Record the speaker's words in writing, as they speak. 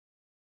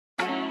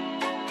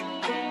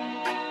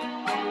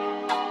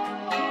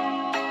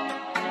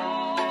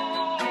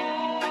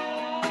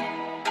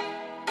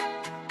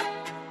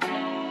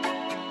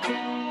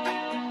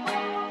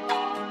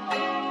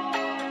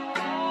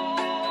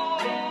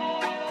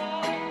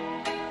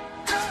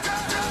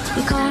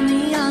You call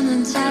me on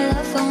the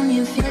telephone,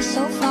 you feel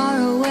so far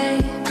away.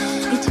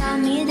 You tell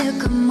me to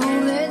come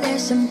over,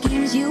 there's some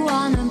games you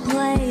wanna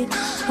play.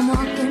 I'm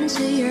walking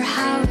to your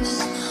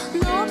house,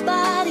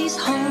 nobody's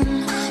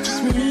home,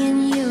 just me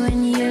and you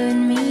and you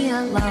and me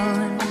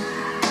alone.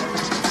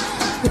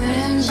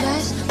 We're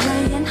just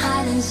playing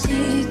hide and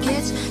seek,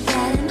 it's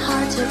getting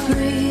hard to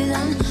breathe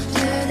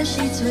under the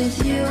sheets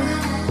with you.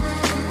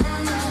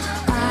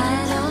 I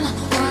don't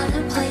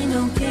wanna play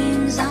no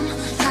games, I'm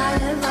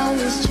tired of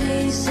always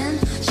chasing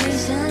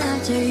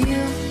after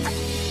you.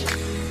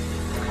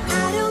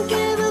 I don't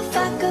give a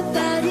fuck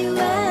about you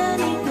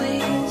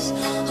anyways.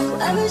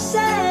 Whoever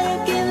said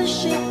I give a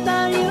shit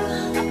about you?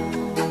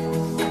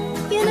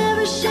 You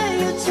never share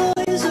your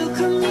toys or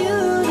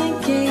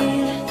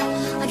communicate.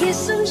 I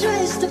guess I'm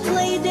just a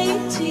play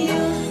date to you.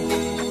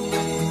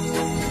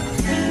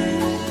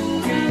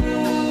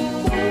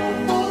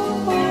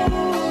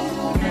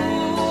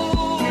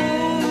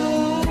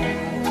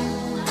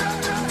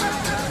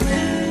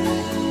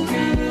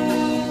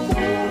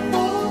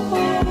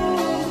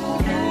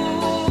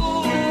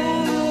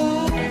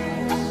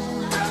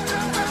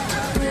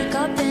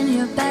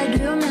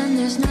 Bedroom and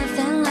there's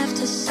nothing left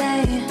to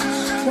say.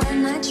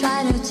 When I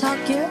try to talk,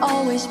 you're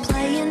always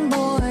playing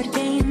board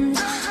games.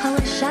 I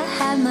wish I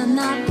had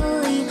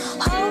Monopoly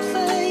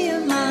over your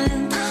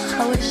mind.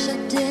 I wish I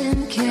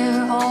didn't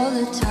care all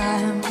the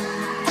time.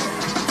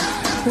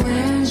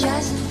 We're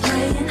just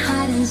playing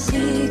hide and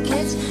seek,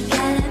 it's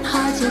getting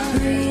hard to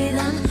breathe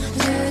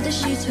under the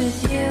sheets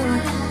with you.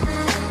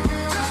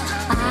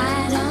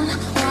 I don't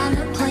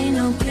wanna play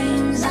no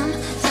games, I'm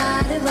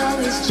tired of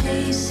always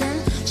chasing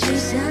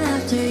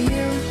after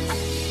you.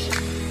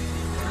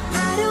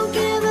 I don't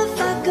give a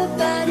fuck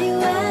about you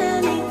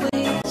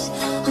anyways.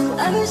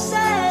 Whoever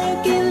said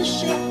I give a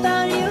shit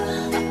about you?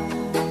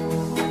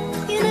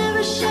 You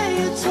never share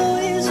your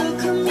toys or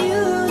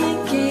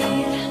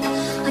communicate.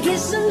 I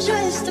guess I'm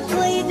just a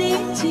play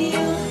date to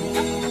you.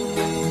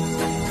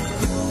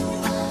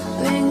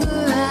 Ring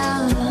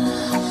around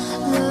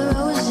the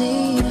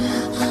rosy,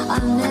 I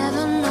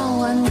never know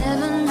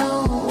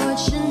what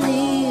you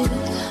need.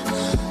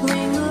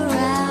 Ring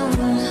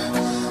around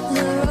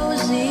the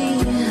rosy,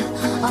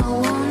 I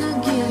wanna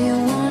give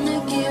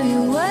you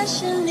what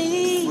you need.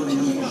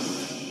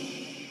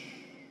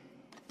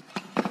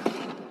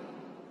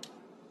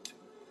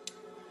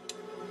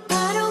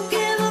 I don't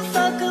give a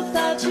fuck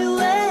about you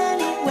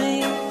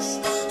anyways.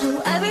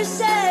 Whoever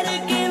said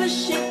I give a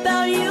shit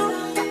about you?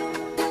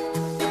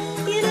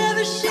 You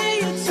never share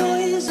your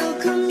toys or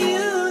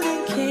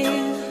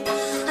communicate.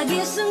 I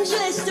guess I'm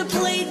just a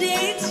play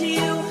date to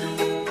you.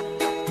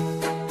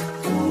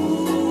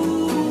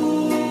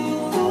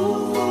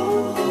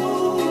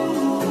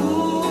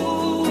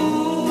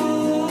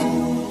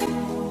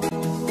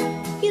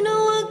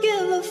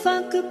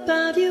 Fuck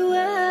about you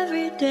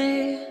every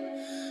day.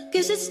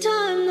 Guess it's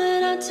time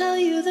that I tell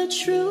you the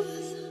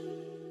truth.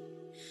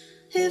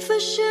 If I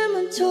share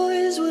my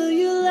toys, will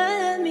you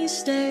let me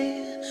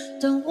stay?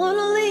 Don't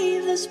wanna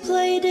leave this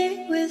play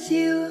date with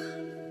you.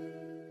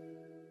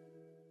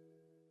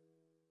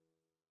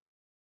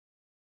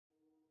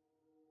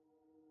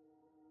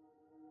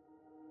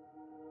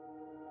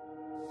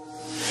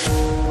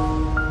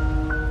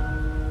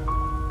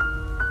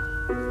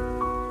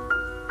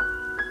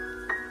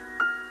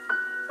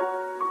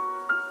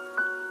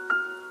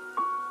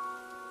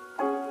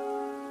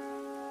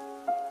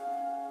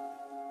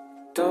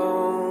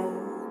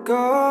 Don't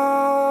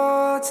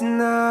go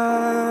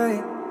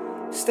tonight.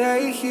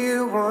 Stay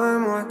here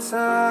one more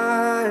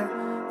time.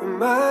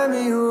 Remind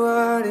me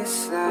what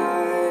it's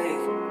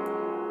like.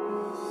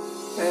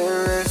 And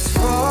let's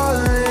fall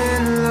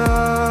in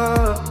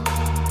love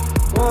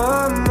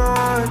one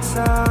more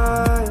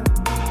time.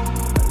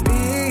 I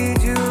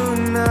need you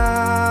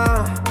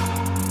now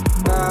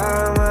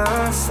by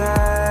my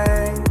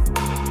side.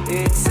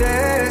 It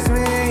tears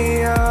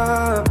me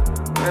up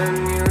when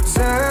you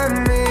turn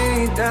me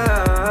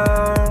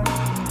down.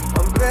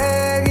 I'm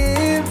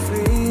begging,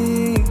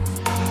 please,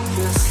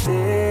 just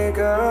stick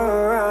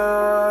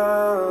around.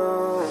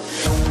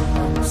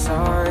 I'm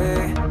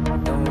sorry,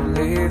 don't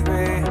leave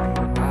me.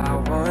 I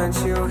want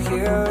you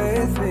here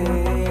with me.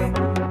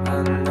 I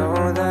know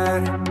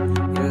that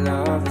your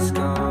love is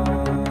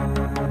gone.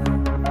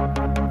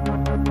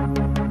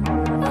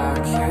 I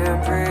can't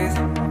breathe,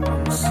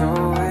 I'm so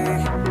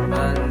weak.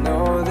 I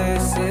know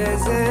this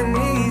isn't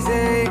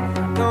easy.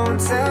 Don't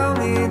tell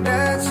me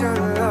that your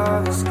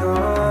love is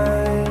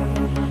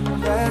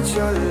gone, that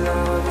your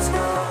love is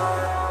gone.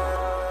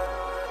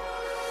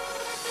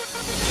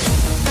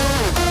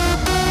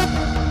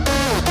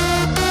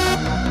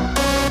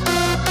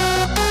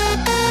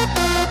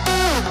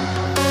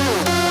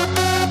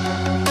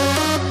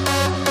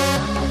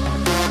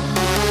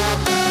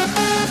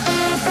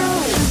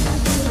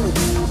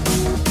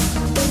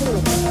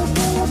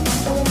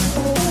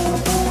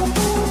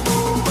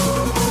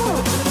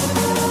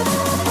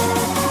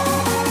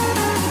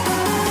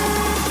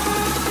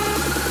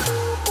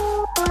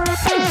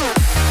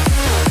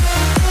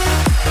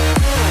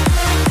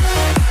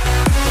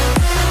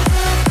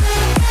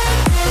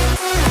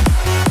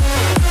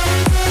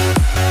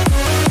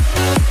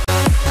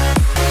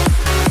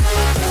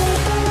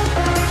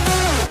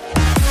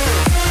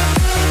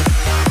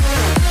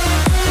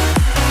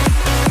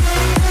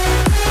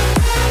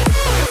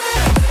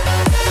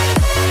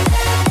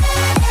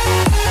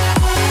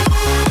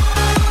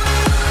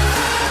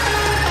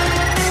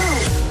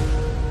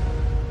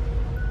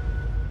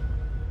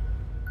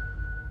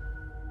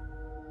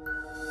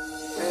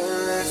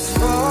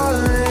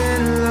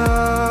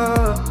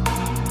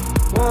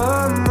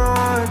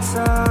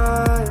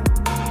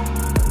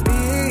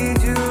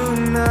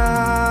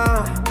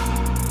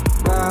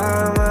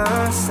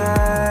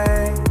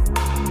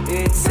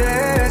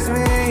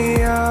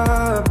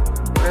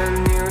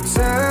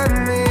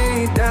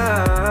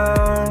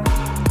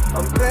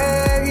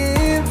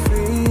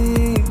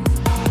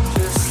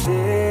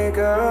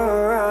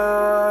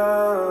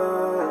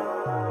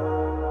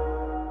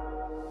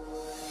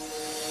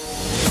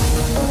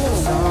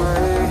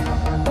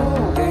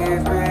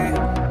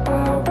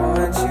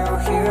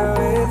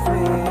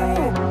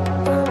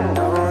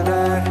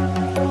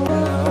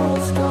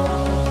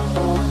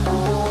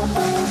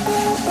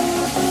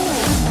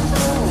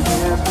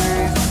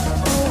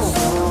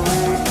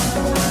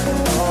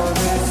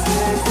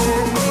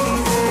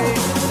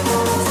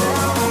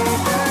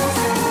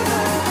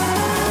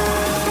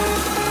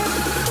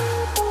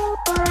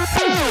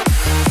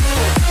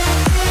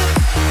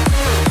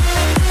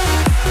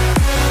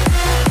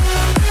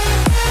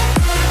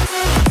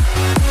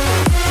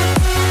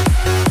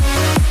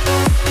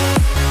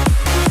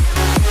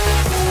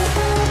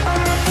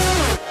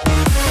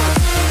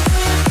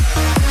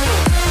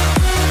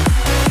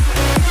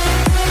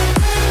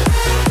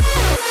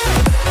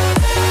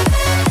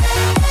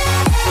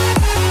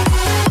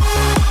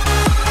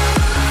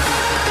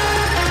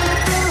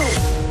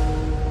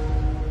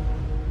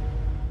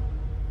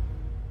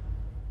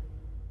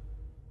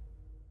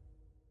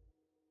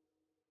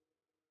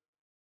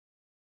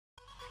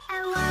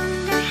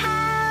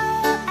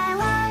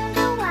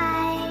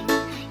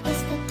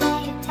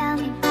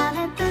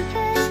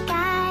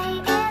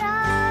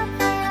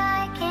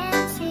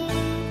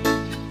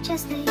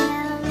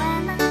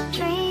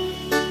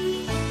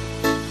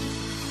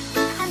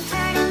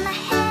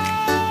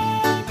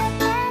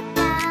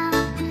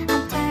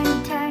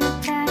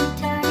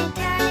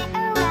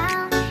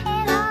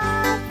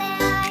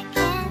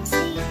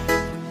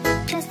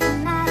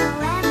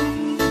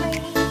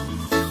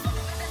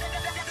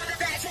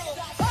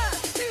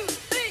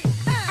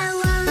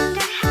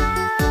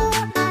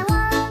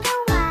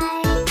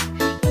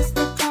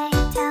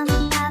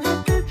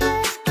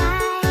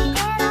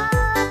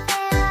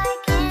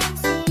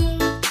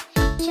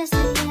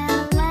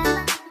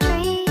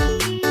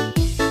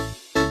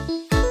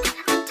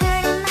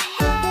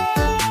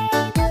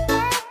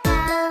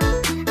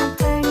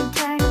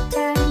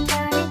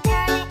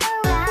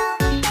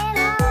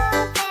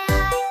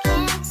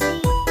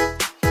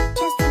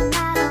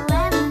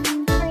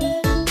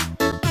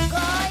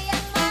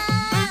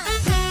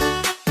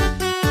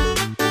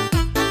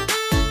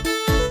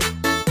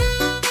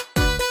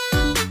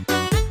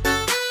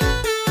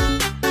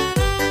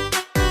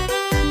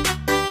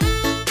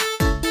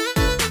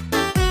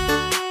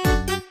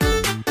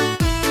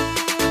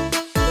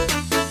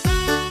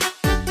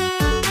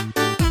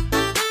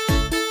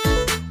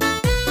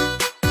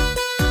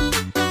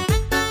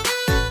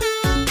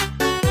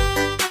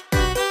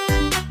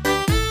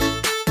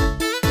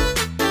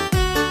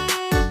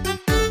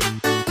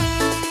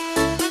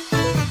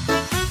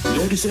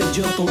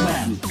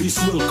 gentlemen, please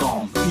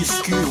welcome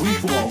Iski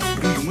Revolve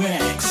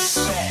Remix.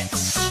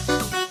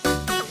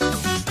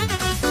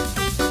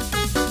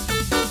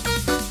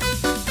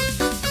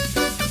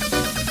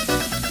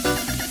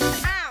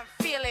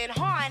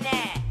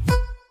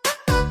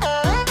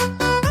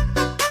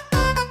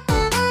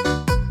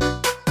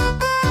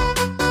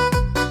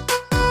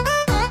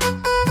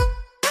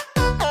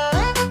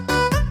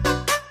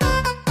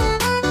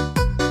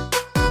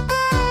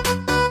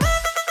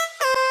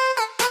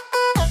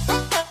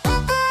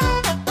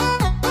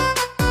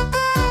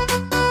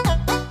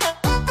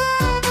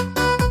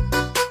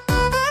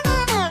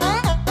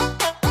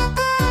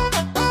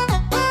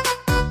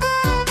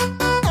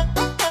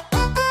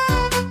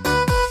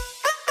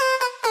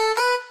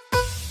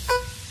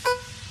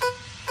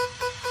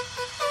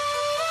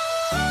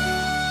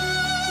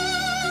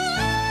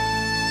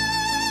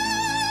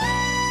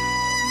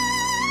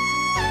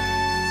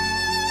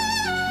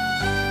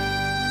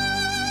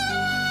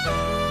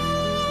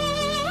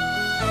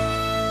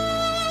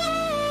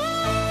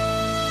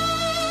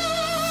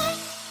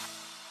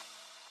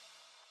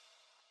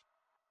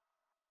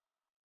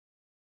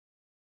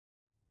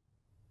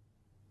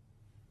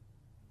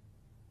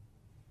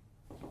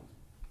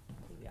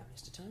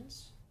 Mr.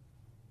 Tones,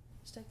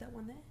 let's take that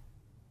one there.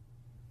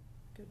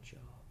 Good job.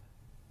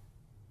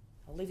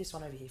 I'll leave this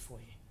one over here for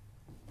you.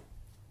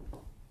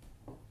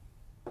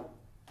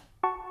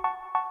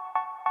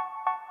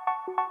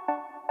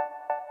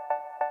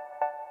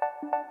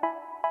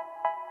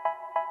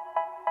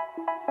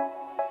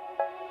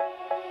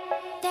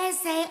 They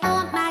say,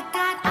 oh my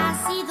God, I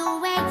see the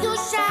way you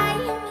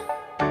shine.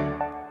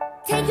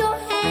 Take your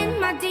hand,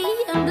 my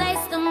dear, and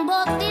place them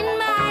both in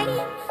mine.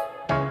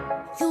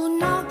 You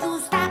know you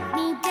stopped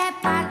me dead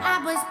while I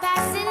was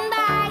passing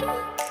by.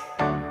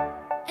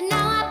 And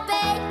now I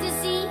beg to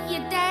see you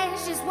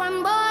dance just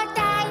one more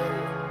time.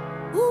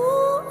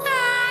 Ooh,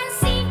 I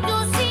see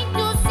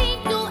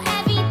you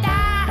every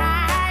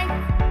time.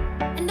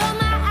 And oh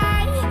my,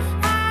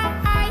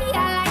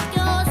 I like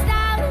your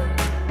style.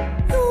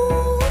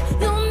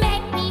 You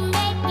make me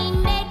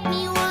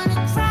wanna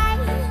cry.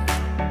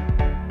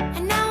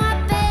 And now I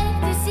beg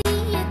to see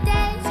you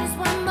dance just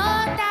one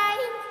more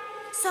time.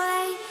 So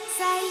they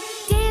say,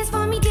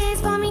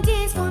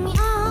 dance for me,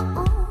 oh,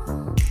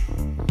 oh.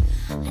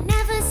 I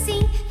never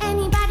seen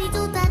anybody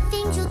do the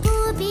things you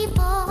do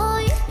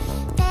before.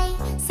 They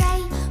say,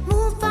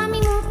 move for me,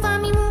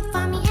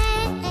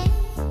 eh, eh.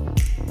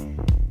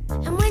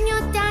 And when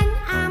you're done,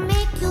 I'll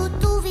make you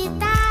do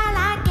it all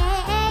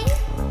again.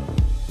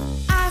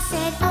 I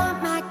said, oh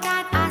my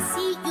God, I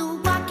see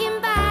you walking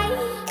by.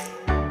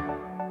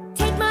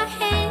 Take my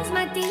hands,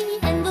 my dear,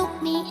 and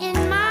look me in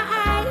my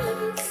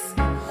eyes.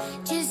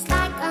 Just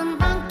like a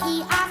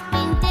monkey, I've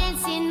been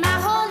dancing my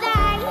whole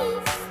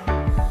life.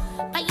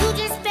 But you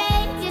just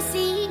beg to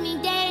see me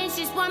dance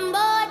just one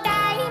more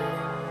time.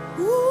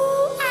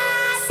 Ooh,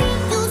 I see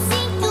you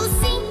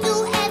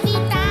every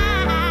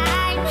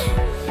time.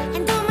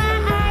 And oh my,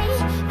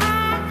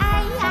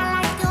 I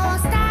like your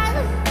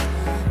style.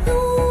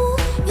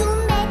 You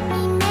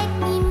make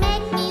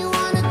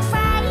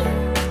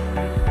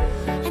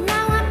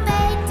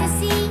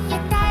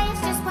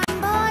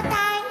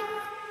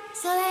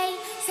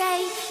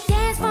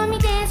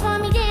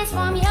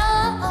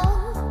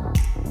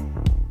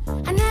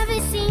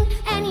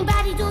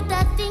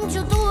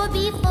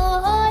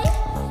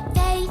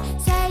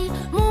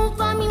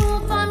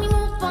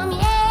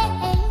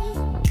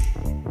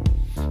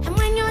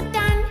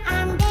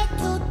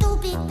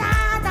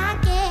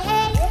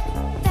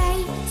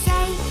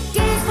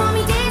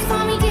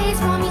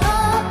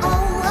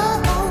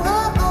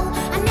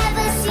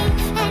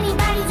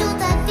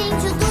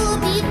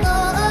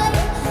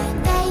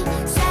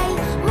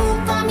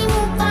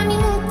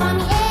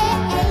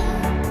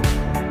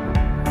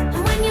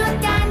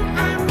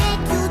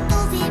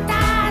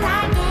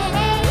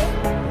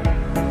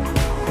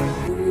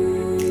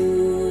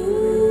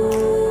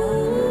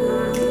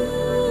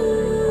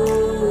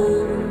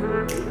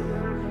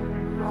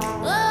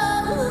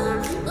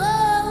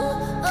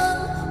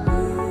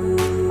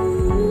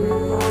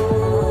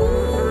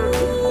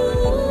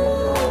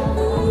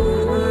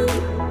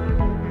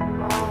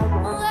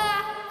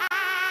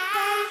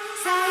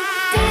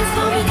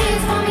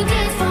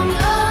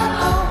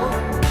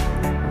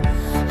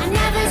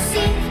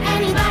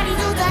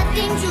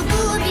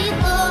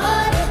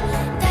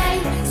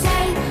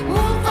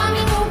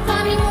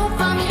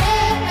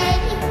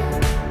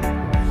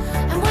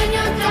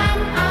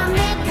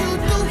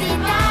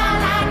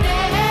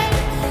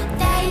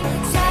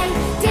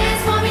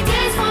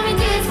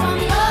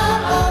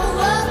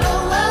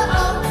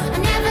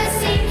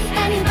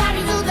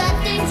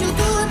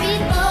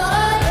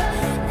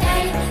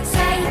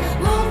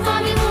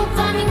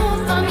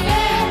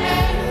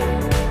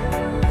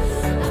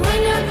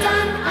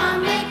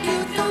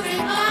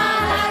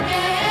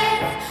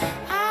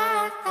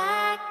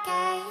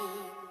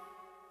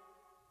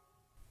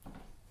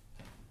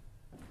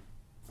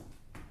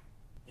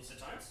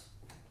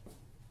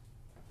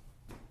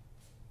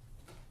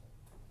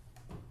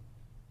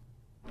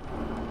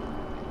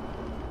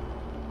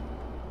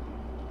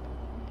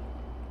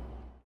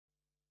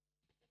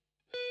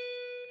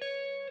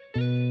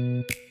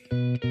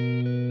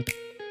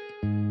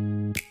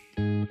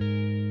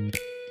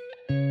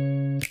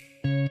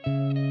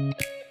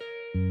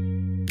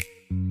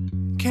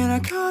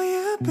call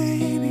you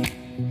baby?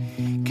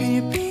 Can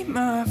you be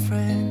my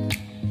friend?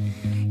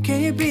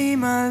 Can you be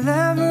my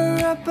lover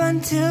up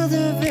until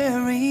the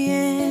very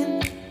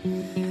end?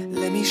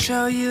 Let me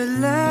show you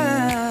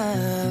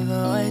love,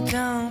 oh I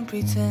don't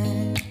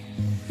pretend.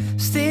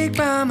 Stick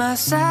by my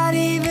side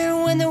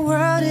even when the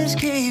world is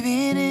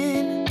caving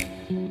in.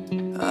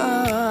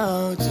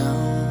 Oh,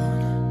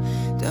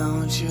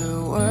 don't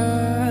you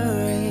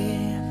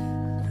worry,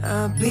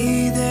 I'll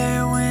be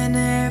there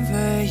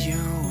whenever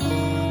you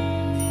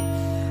want me.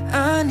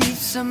 I need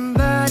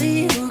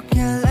somebody who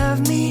can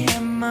love me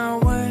at my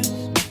worst.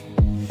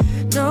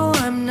 No,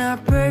 I'm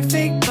not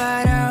perfect,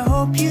 but I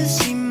hope you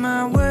see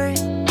my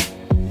worth.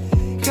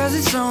 Cause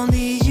it's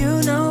only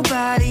you,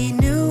 nobody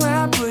knew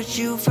I put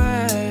you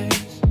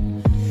first.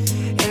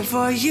 And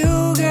for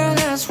you, girl,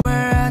 that's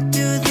where I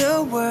do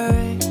the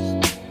work.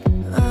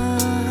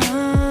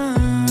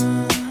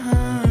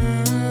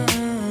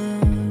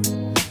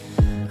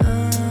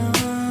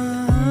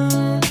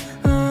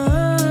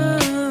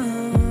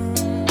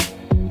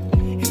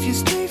 If you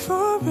stay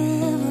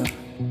forever,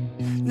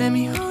 let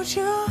me hold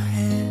your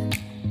hand.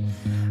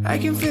 I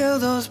can feel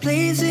those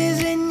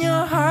places in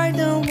your heart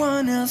no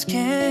one else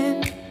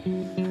can.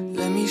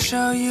 Let me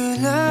show you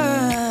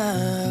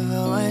love,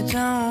 oh I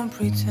don't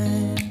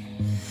pretend.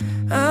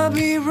 I'll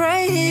be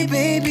right here,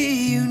 baby,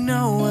 you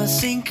know I'll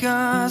sink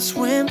or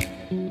swim.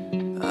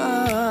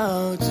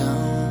 Oh,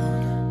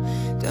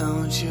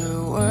 don't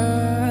you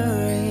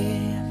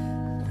worry,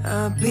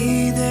 I'll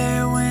be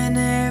there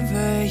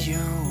whenever you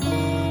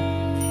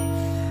want me.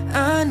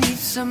 I need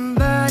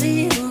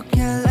somebody who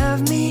can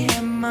love me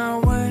at my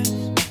worst.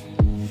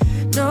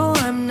 No,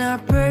 I'm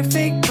not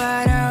perfect,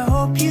 but I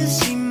hope you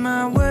see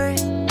my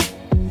worth.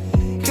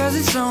 Cause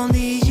it's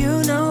only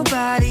you,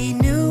 nobody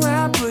knew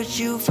I put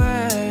you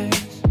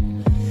first.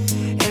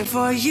 And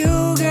for you,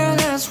 girl,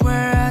 that's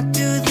where I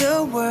do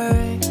the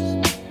work.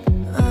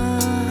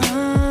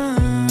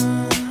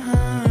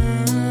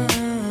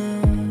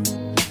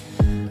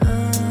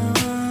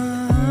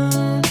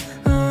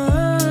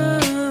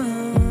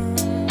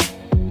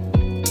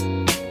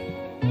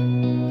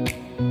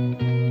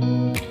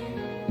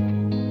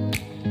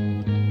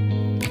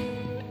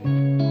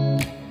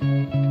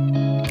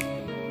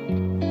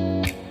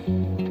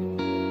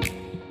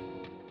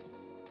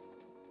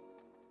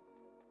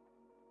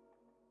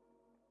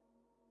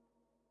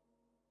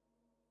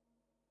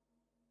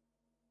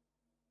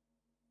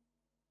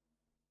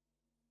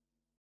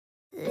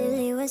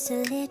 Lily was a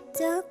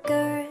little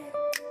girl,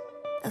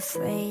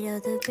 afraid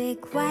of the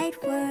big wide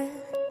world.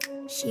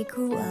 She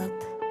grew up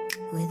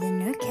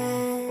within her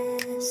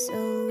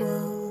castle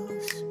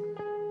walls.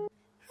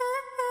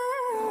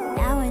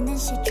 Now and then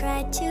she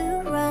tried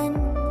to run,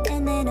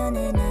 and then on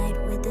a night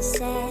with the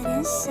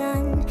setting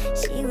sun,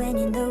 she went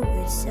in the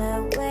woods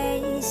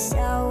away,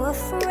 so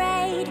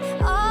afraid,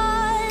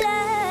 all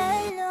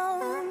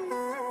alone.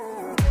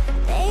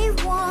 They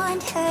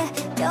warned her,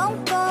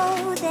 don't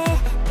go there,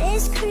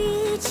 there's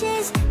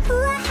creatures who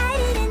are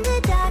hiding in the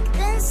dark.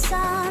 Then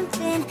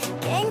something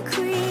came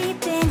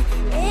creeping,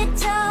 it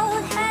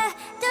told her,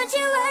 don't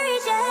you worry,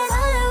 just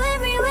follow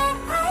everywhere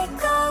I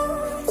go.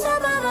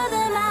 Top of all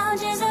the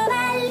mountains of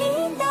valley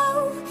low,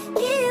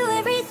 give you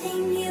everything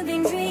you've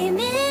been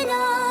dreaming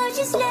of,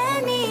 just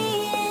let me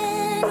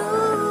in.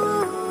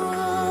 Ooh.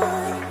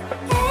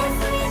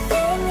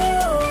 Everything you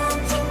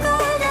want to go,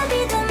 that'll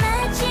be the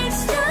magic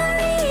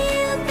story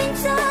you've been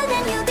told,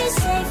 and you'll be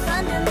safe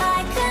under my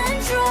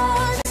control.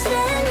 Just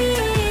let me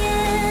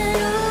in.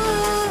 Ooh.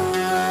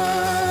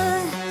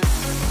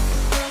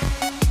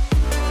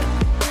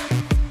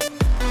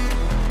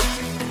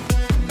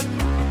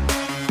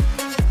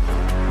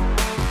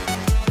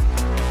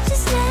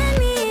 Just let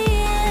me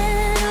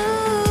in.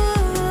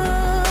 Ooh.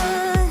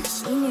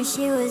 She knew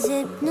she was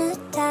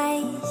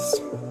hypnotized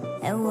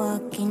and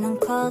walking on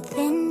cold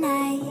thin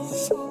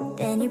ice.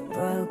 Then it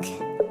broke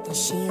and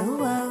she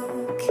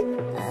awoke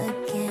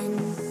again.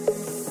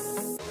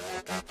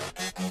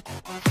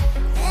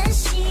 Then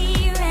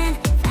she ran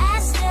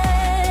faster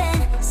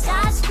and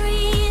started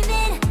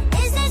screaming,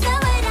 is there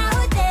someone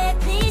out there?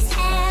 Please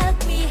help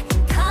me,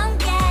 come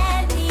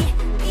get me.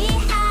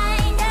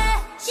 Behind her,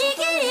 she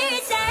could hear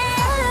it say,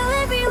 follow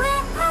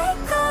everywhere I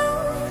go.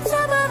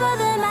 Top of all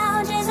the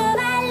mountains of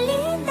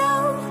valley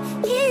low,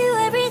 give you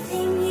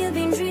everything you've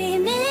been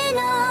dreaming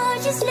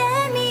of, just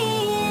let me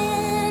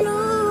in.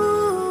 Ooh.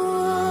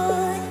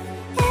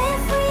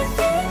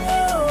 Everything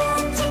you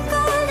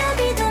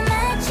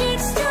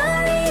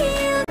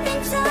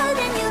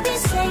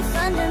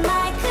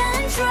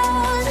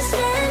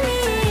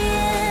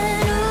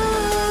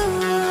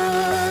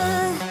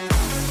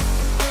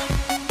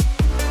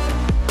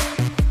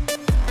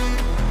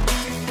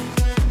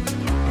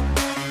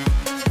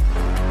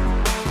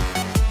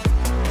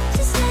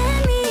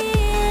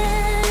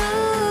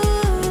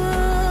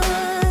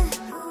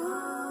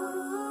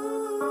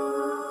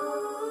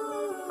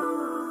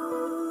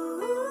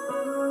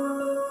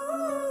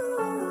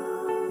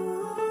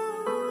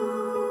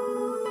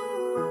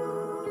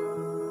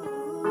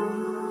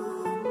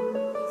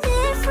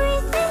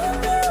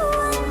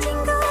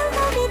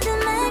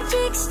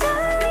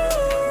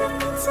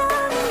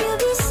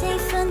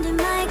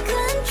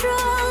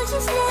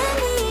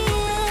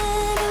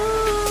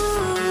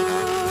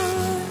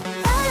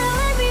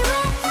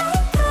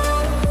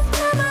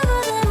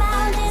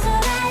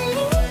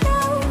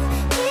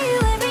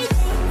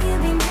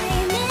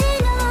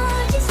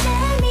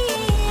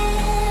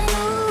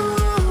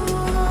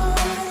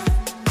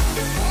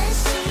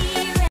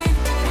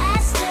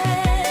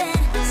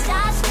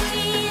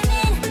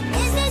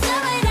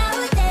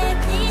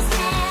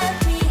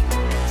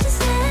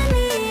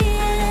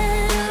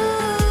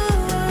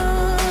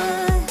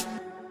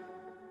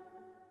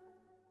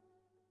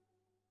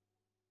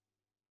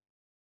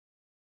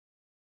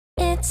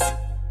It's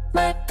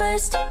my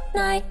first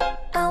night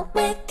out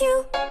with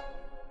you.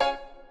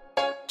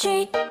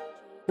 Treat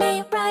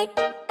me right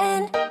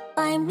and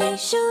buy me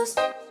shoes.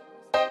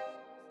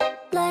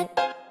 Let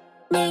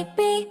me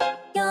be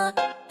your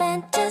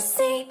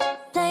fantasy.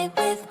 Play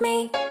with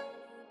me.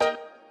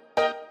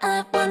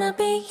 I wanna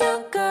be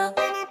your girl.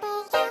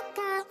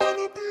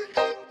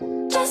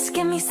 Just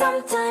give me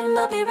some time,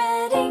 I'll be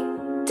ready.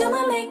 Do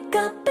my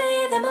makeup,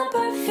 bathe in my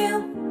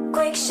perfume.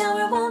 Quick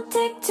shower won't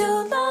take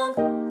too long.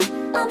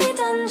 I'll be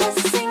done, just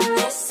sing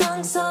this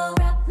song. So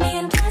wrap me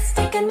in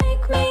plastic and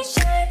make me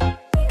shine.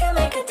 We can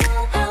make a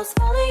dollhouse,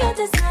 follow your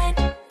design.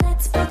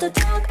 Let's build a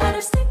dog out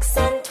of sticks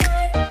and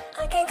twine.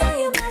 I can call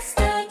you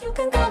master, you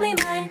can call me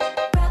mine.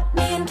 Wrap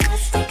me in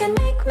plastic and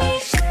make me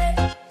shine.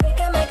 We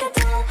can make a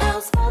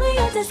dollhouse, follow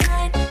your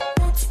design.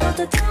 Let's build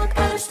a dog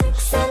out of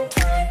sticks and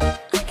twine.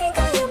 I can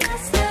call you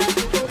master,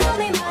 you can call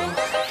me mine.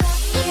 Wrap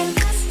me in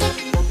plastic.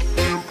 Wrap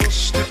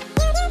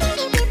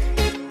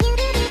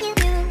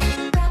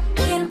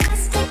me in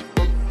plastic.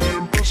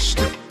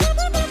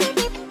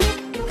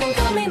 You can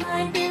call me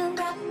mine.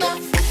 Wrap me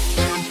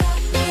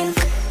in.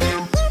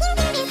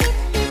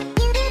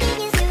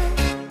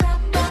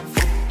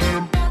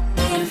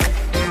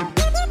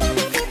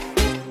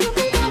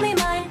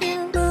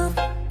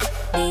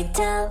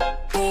 Tell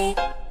me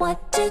what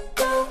to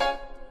do.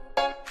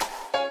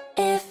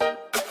 If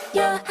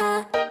you're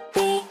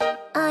happy,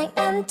 I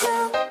am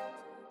too.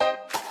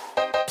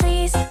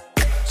 Please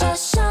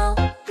just show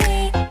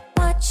me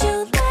what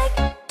you like.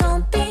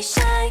 Don't be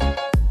shy.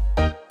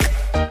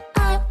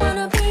 I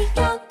wanna be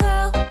your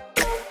girl.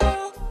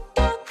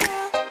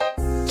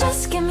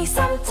 Just give me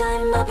some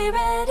time, I'll be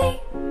ready.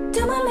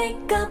 Do my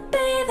makeup,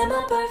 bathe in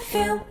my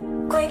perfume.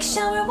 Quick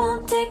shower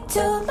won't take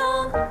too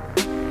long.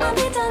 I'll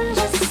be done,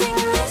 just sing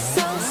this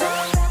song. So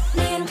wrap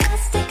me in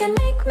plastic and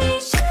make me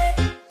shine.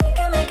 We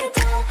can make a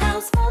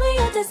dollhouse, follow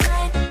your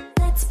design.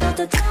 Let's build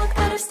a dog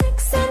out of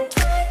sticks and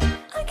twine.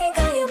 I can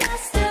call you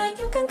master,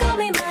 you can call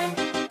me mine.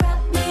 Wrap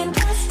me in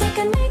plastic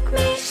and make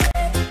me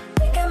shine.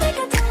 We can make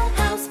a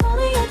dollhouse,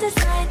 follow your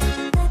design.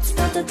 Let's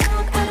build a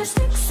dog out of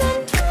sticks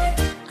and twine.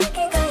 I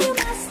can call you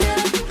master,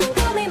 you can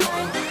call me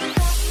mine.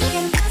 Wrap me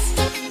in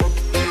plastic. Wrap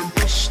me in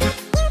plastic.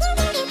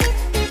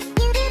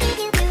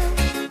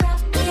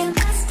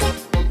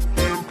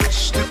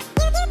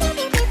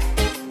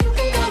 You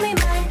can call me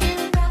mine.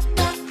 Wrap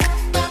me in.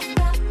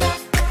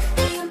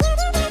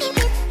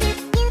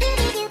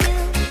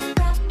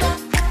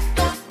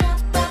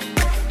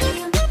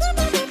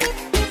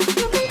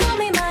 You can call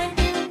me mine.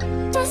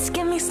 Just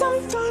give me some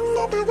time.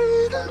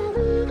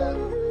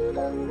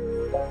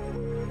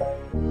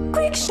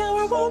 Quick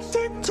shower won't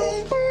take too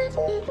long.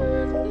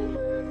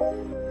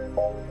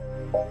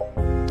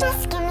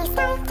 Just give me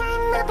some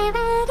time, I'll be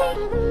ready.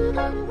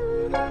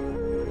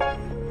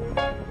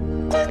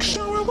 Quick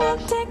shower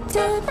won't take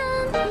too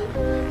long.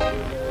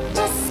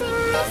 Just sing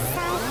this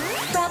song.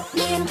 Wrap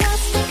me in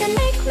plastic and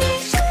make me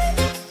shine.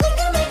 We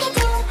can make a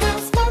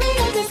dollhouse, follow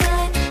your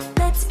design.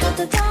 Let's build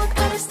a dog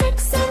out of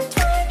sticks and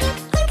twine.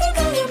 I can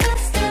call you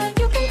master,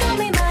 you can call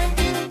me mine.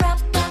 Wrap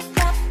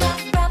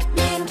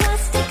me in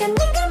plastic and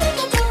we can make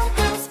a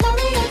dollhouse,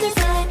 follow your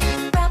design.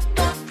 Wrap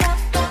me.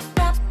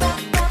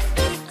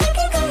 I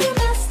can call you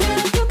master,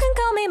 you can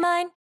call me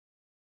mine.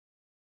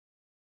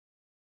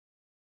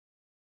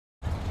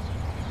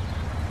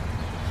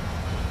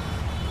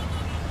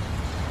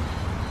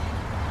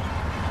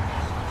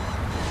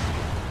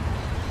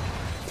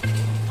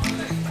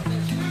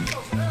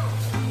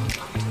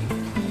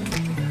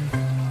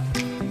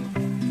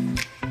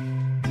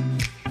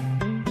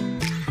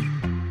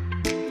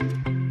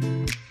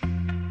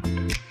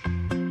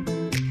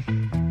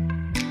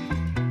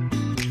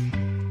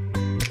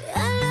 I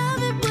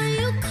love it when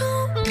you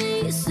call me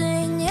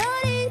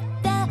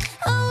señorita.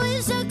 I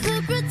wish I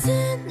could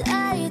pretend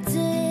I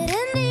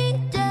didn't need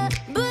ya,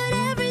 but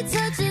every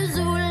touch is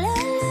ooh la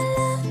la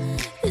la.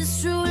 It's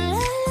true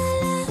la la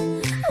la.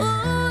 Oh,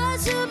 I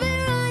should be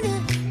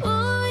running.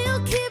 Oh, you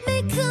keep me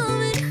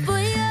coming for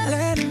ya.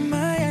 Land in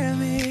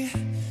Miami,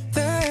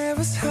 the air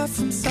was hot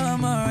from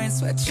summer rain,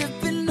 sweat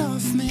dripping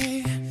off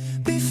me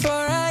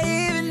before I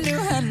even knew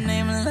her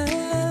name. La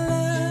la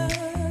la,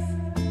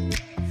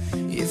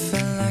 you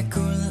felt like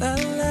ooh la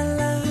la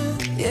la,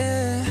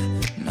 yeah,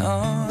 no.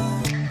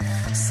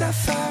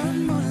 Sapphire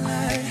and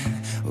moonlight,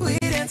 we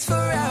danced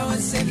for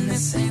hours in the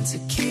same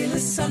tequila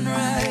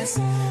sunrise.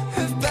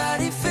 Her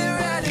body fit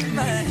right in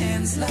my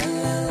hands, la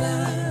la la.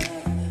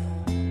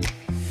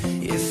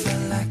 You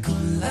felt like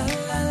ooh la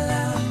la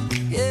la,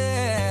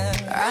 yeah.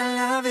 I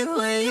love it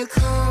when you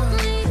call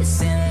me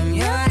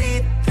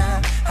señorita.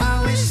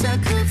 I wish I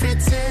could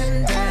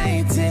pretend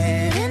I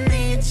didn't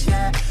need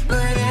ya,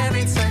 but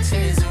every touch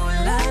is ooh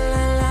la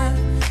la la.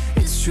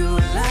 It's true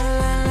la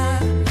la la.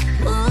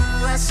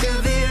 Ooh, I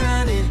should be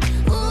running.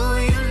 Ooh,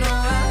 you know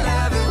I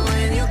love it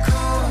when you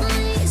call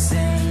me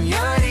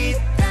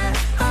señorita.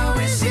 I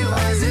wish it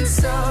wasn't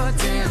so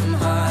damn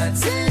hard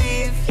to leave.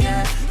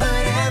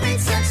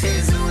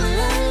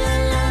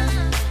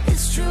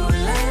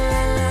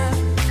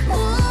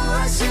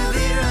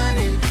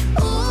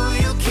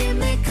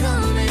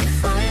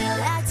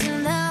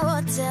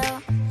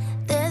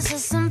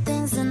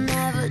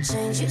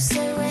 change. You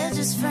say we're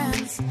just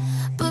friends,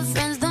 but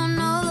friends don't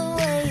know the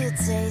way you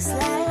taste.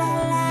 La la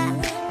la.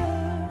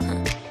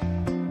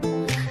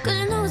 Cause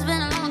you know it's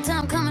been a long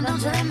time coming,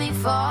 don't you let me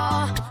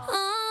fall.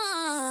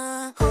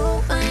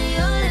 When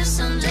your lips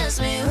undress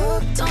me,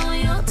 hooked on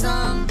your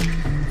tongue.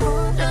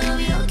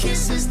 Love your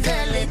kisses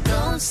deadly,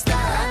 don't stop. I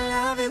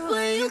love it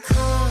when you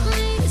call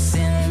me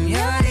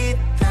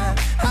señorita.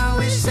 I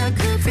wish I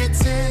could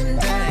pretend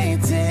I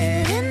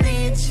didn't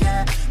need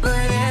ya,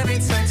 but every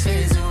touch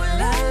is ooh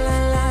la la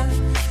la.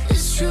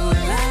 It's true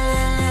la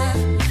la la.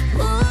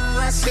 Ooh,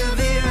 I should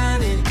be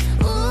running.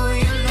 Ooh,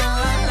 you know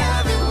I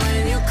love it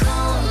when you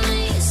call me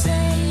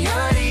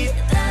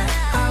señorita.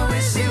 I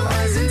wish it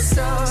wasn't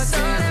so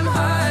damn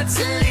hard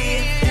to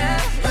leave ya,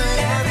 but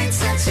every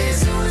touch is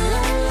ooh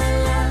la la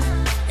la.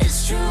 It's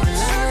true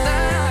la la.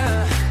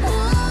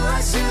 Ooh, I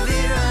should be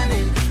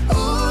running.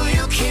 Ooh,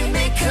 you keep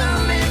me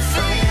coming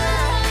for ya.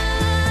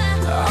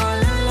 All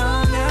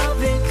along I've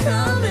been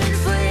coming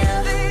for ya,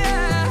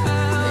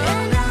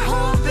 and I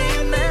hope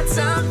it meant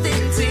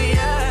something to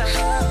ya.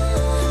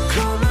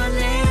 Call my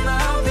name,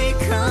 I'll be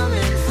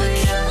coming for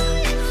ya,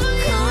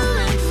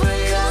 coming for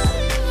ya.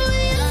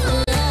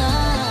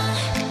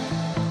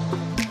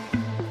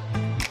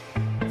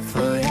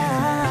 For ya.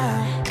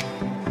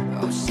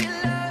 Oh, she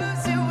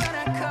loves you when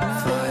I call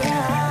for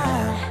ya.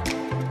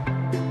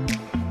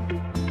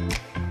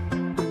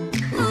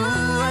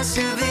 Ooh, I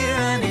should be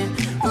running.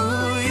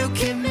 Ooh, you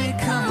keep me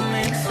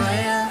coming for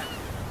ya.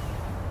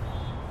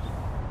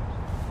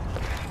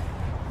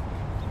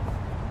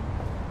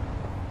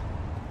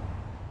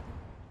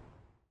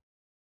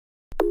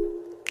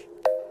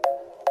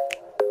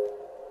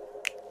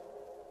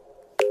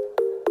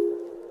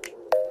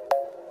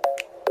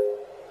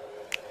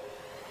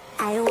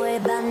 I ain't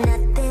worried about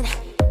nothing.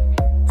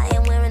 I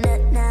am wearing a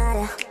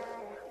nada.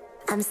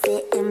 I'm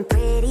sitting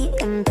pretty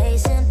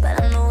impatient, but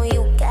I know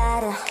you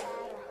gotta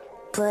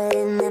put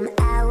in them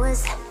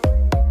hours.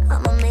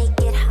 I'ma make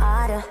it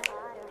harder.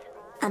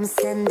 I'm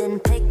sending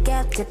pick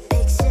after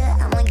picture.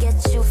 I'ma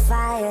get you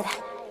fired.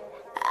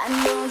 I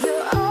know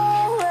you're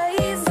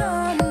always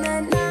on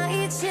that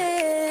night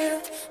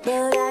shift,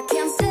 but I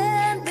can't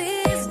stand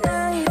these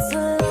nights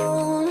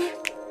alone.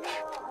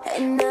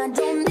 And I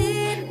don't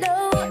need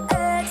no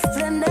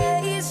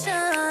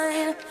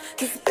explanation,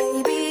 'cause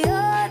baby,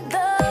 you're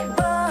the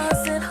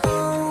boss at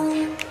home.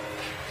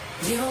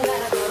 You don't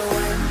gotta go to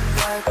work,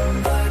 work,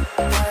 work,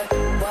 work,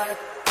 work,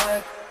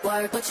 work,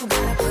 work, but you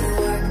gotta put in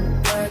work,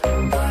 work,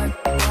 work,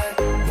 work,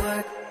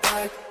 work,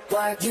 work,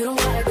 work. You don't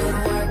gotta go to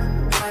work,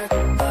 work,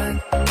 work,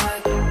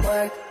 work,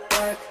 work,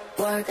 work,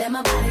 work. Let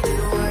my body do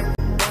the work,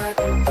 work,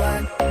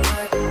 work,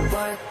 work,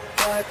 work,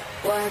 work,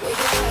 work. We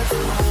can work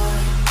tomorrow.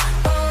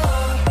 Oh,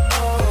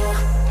 oh.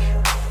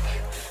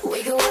 We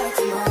can work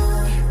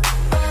tomorrow.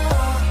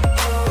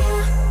 Oh, oh.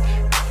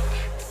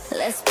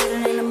 Let's put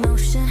it in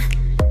motion.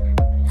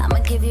 I'ma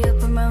give you a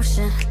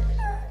promotion.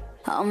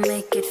 I'll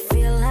make it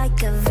feel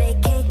like a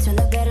vacate, turn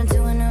the bed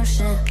into an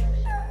ocean.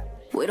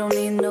 We don't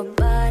need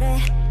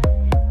nobody,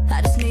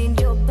 I just need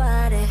your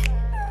body.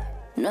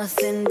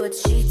 Nothing but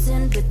sheets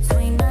in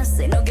between us,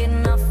 ain't no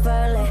getting off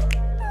early.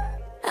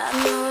 I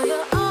know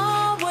you're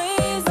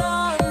always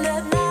on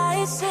that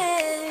night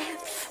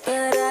shift,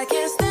 but I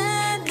can't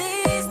stand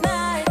these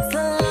nights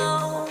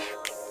alone.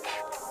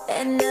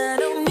 And I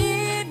don't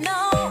need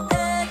no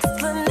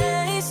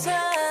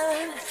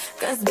explanation,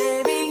 'cause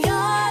baby,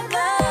 you're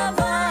the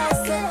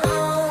boss at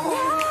home.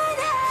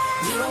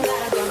 You don't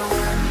gotta go to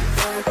work,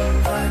 work,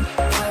 work,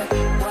 work,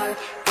 work,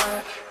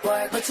 work,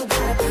 work, but you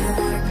gotta put in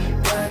work,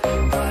 work,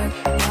 work,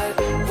 work,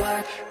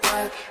 work,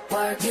 work,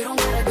 work. You don't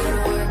gotta go to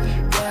work,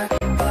 work,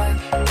 work,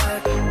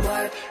 work,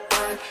 work,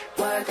 work,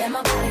 work. Let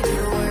my body do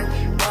the work,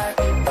 work,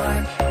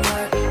 work,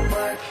 work,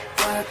 work,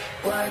 work,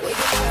 work. We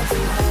can work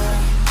tomorrow.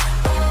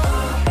 Oh,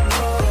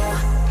 oh.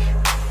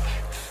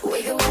 We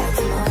can work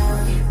tomorrow.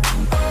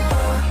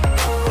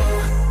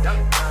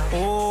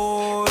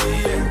 Oh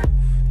yeah,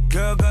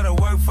 girl gotta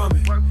work for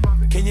me.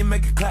 Can you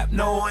make it clap?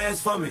 No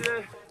hands for me.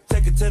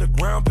 Take it to the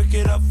ground, pick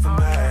it up for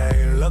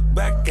me. Look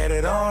back at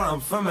it all, I'm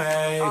for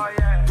me.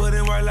 Put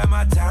in work like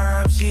my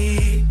time,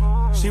 she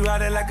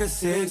ride it like a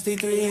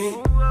 63.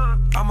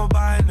 I'ma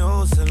buy a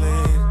new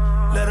Celine,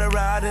 let her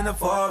ride in the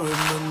forest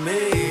with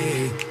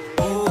me.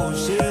 Oh,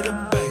 she the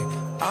babe,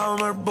 I'm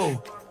her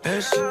boo,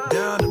 and she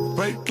down to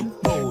break the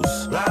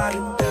rules. Ride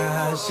it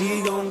down,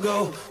 she gon'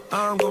 go,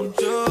 I'm gon'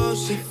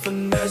 choose. She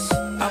finesse,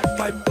 I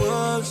fight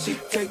bugs, she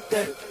take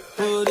that.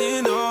 Put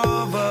in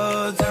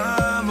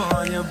overtime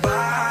on your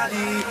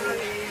body.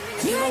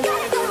 You ain't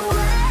gotta go to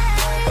work,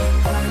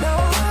 no,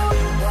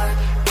 work,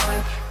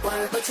 work,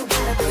 work, but you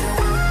gotta put in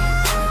work,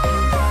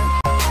 work, work,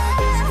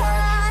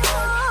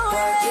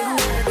 work. You don't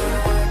gotta go to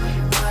work,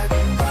 work,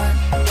 work,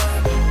 work,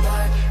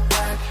 work,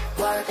 work,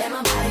 work. Let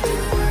my body do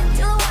the work,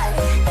 do the work,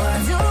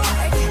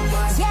 do the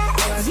work. Yeah,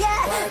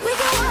 yeah, we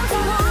can work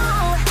from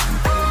home.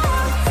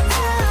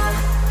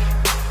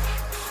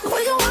 We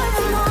can work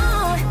from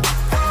home.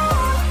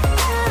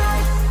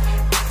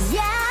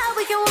 Yeah,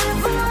 we can work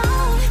from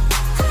home.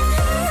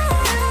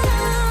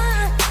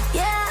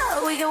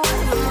 Yeah, we can work.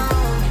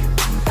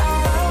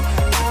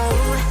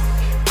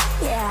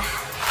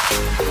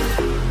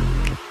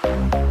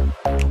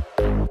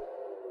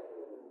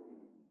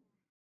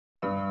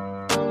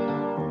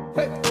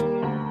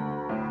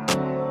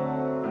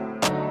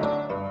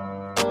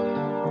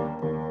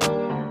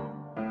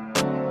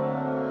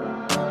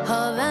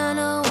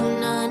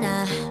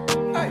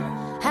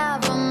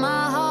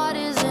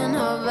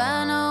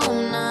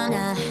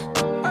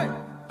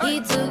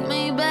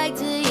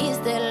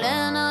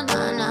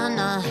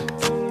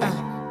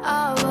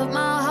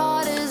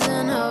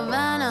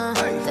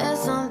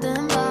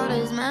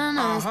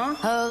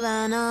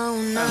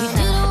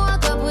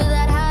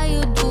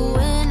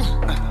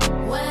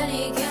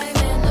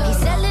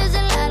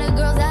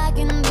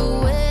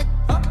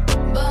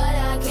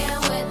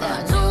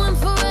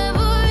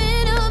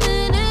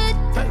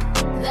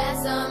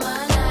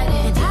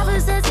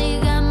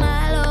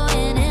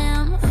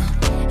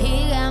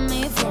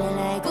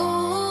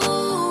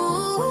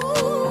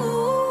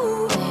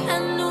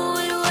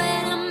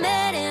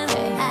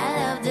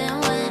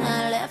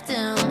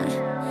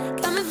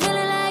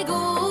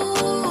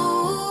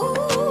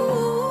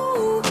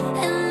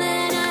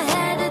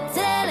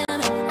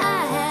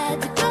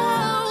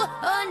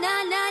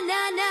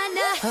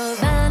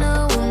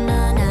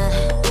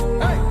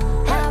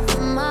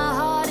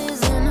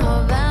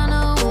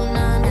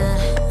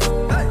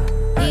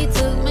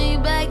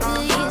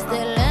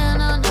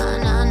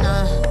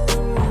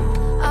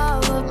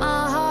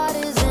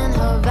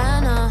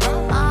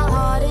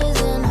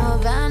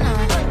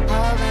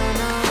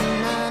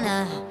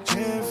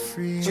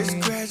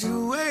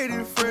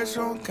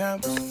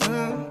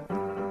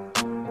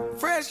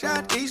 Fresh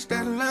out East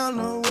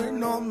Atlanta with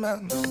no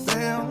mountains.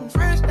 Damn,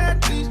 fresh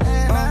out East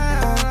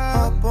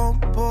Atlanta. Up on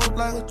board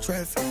like a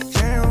traffic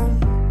jam.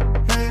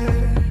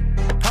 Man,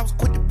 I was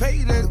quick to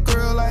pay that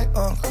girl like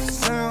Uncle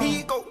Sam. Here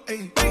you go,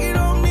 ayy, take it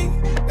on me.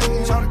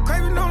 Ayy, shout the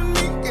craving on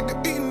me, get the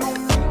beating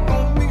on me,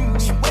 on me.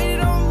 She waited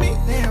on me,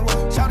 then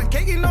what? Shout the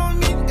caking on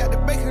me, got the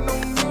bacon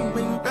on me.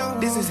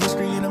 This is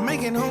history and I'm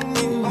making on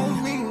me.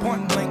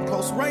 Point blank,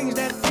 close range,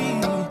 that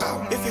feed.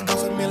 If it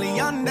goes a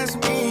million, that's me.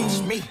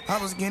 I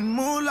was getting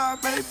moolah,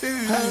 baby.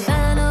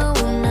 Havana,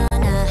 ooh, nah,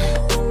 nah.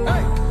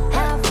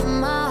 Half of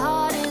my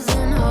heart is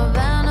in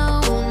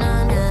Havana, ooh,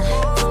 nah,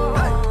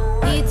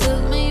 nah. He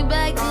took me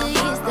back to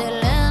East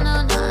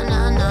Atlanta, nah,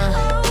 nah, nah.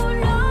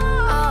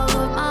 All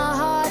of my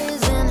heart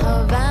is in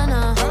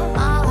Havana.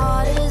 My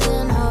heart is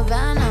in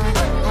Havana.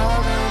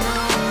 Havana,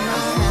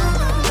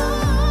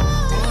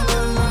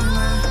 ooh, nah,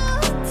 nah.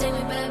 Take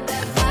me back,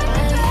 back, back.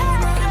 Take me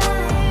back,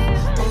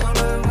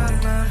 back,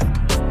 back.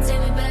 Take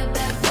me back, back, back. Take me back,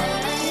 back,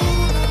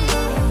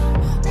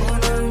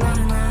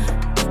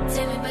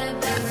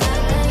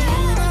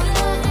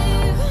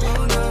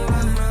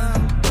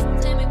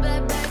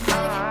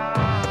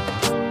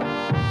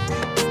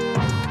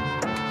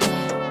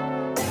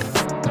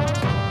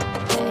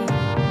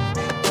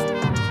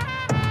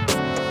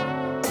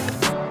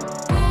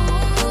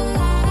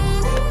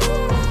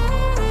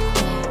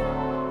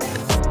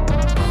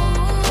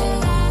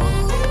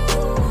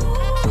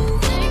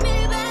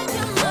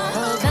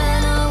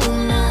 Havana, ooh,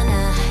 nah,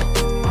 nah.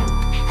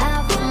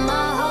 Half of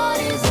my heart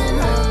is in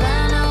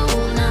Havana,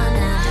 ooh, nah,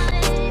 nah.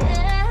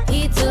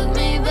 He took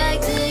me back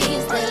to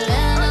East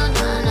Atlanta,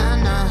 nah, nah,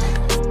 nah.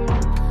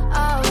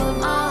 All of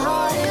my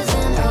heart is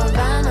in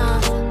Havana.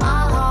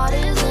 My heart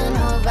is in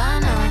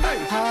Havana.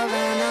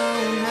 Havana,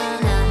 ooh, nah,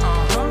 nah.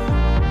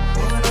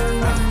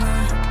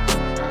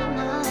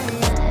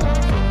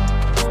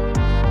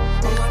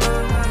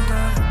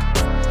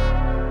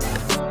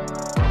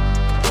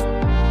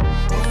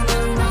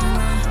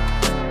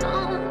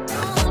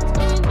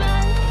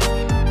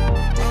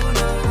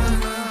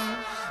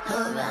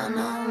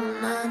 Havana,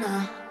 ooh, nah,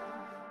 nah.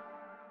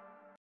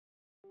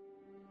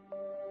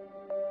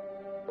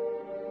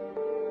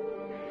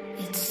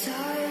 It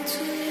starts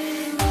with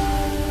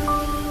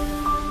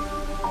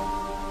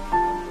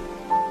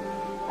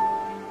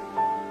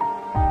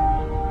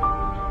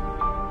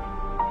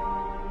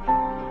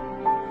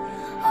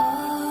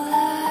all I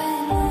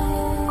know.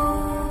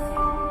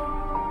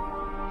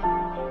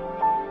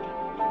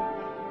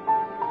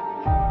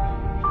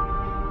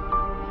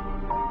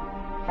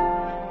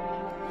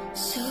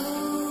 So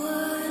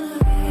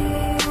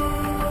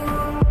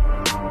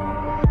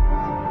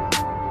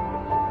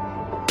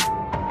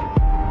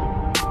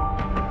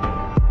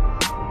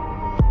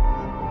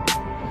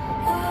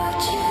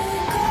watch you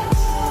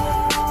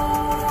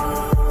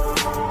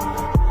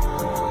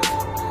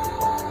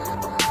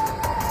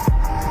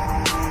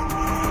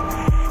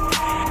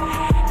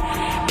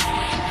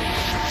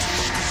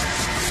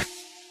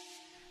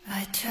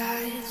I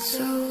tried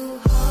so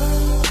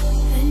hard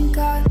and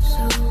got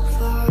so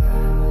far,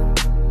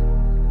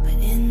 but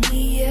in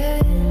the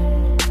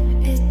end,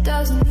 it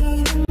doesn't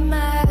even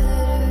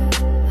matter.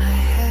 I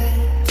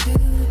had to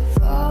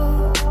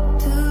fall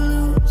to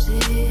lose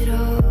it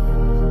all,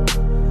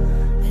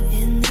 but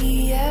in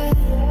the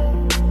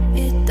end,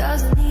 it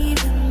doesn't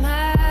even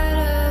matter.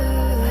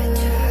 I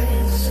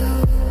tried so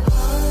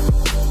hard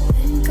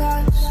and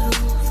got so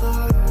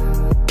far,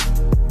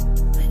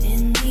 but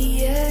in the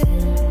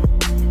end,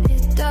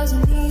 it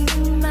doesn't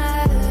even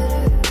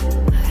matter.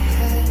 I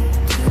had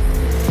to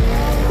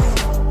fall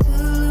to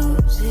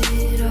lose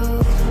it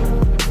all,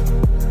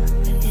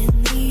 but in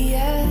the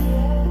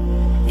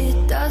end, it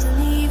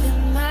doesn't even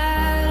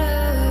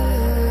matter.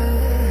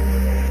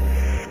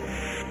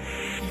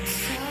 It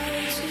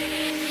starts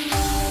with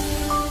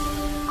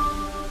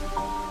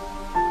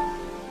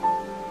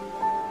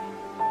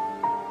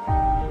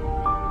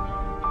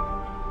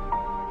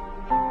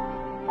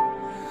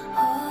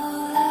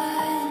all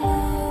I know.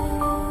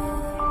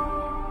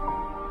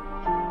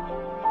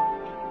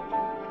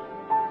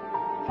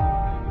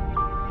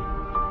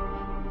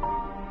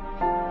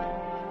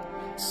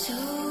 So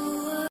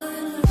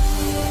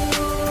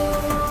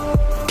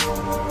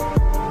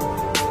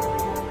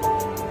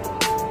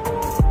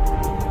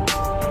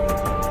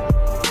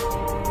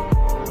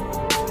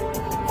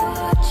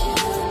watch you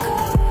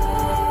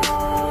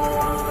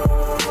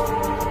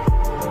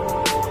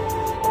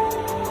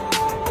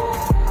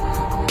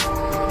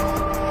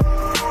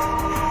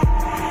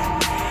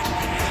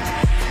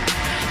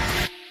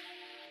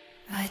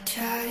I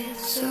tried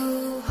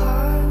so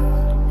hard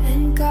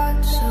and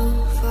got so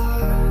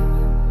far,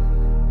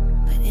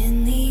 but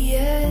in the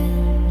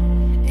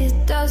end, it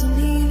doesn't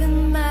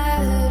even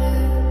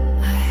matter.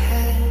 I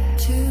had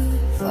to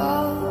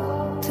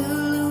fall to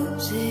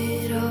lose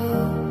it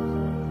all,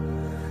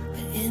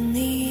 but in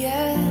the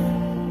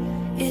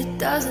end, it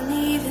doesn't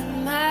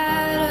even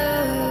matter.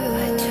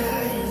 I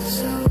tried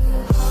so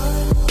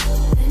hard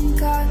and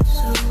got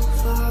so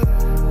far,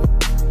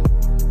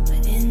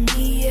 but in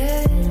the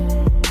end,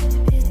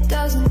 it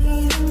doesn't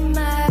even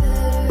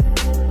matter.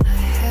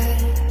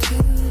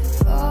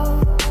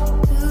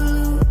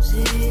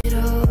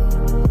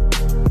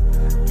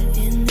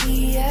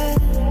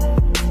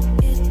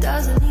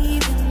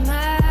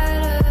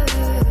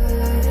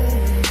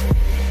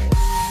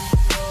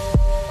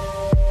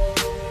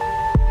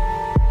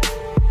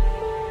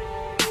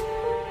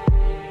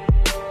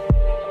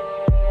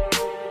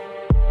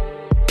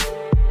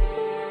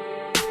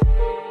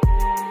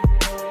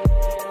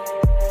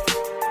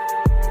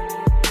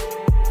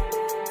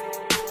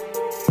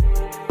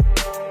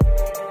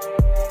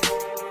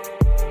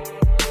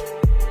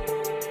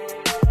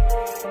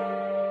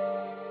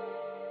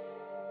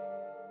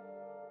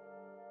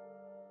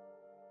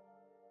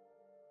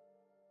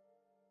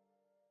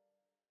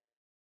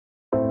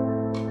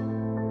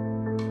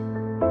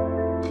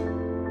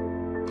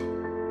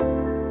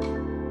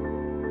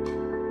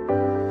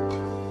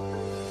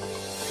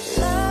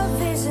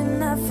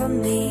 over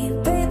me.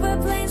 Paper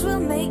planes will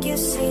make you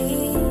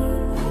see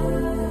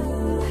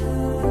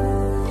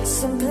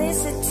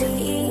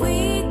simplicity.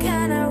 We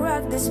gonna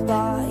rock this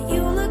bar.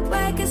 You look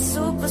like a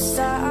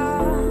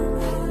superstar.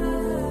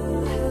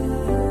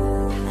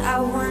 I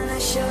wanna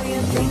show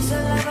you things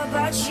I love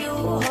about you.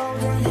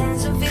 Holding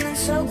hands and feeling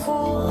so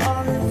cool.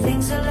 All the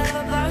things I love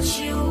about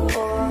you.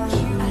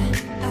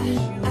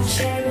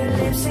 Share your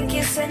lips and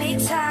kiss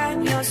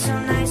anytime. You're so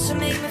nice to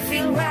make me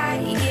feel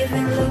right.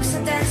 Giving looks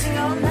and dancing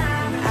all night.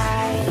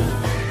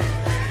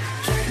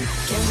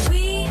 Can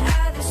we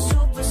are the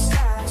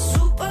superstars.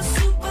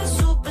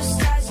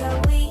 Superstars. Are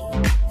we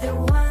the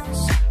ones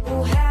who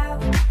have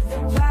the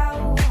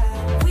power?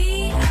 We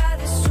are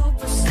the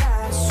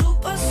superstars.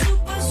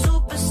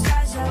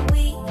 Superstars. Are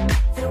we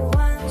the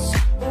ones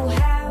who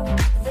have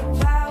the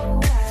power?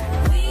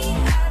 We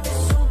are the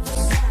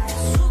superstars.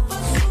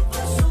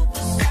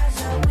 Superstars.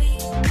 Are we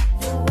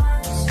the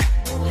ones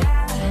who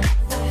have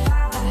the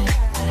power?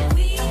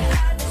 We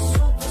are the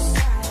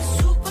superstars.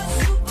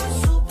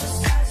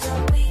 Superstars.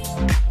 Are we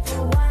the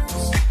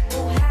ones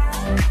who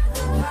have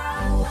the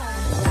power?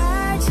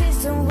 I just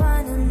don't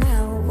wanna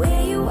know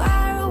where you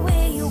are or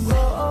where you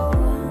go.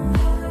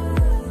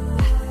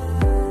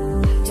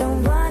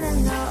 Don't wanna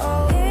know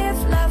if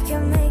love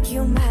can make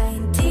you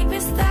mine.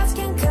 Deepest thoughts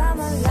can come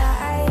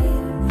alive.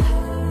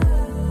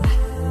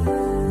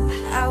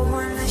 I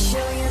wanna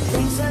show you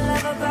things I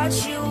love about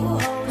you.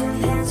 Holding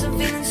hands and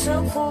feeling so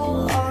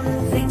cool. All the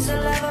things I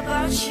love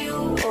about you.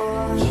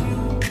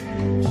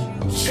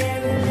 Share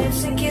your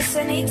lips and kiss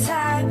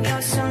anytime.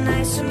 You're so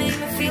nice to make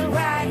me feel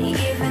right.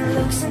 Giving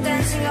looks and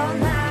dancing all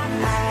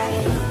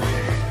night.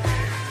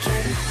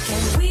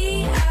 Can we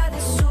are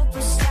the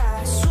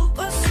superstars.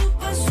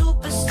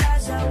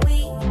 Superstars. Are we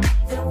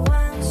the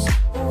ones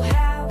who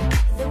have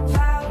the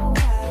power?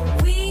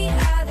 We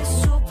are the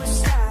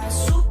superstars.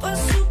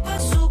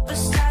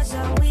 Superstars.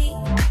 Are we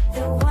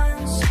the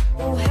ones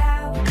who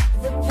have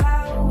the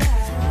power?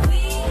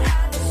 We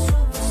are the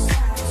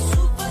superstars.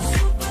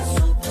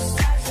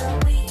 Superstars. Are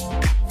we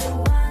the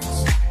ones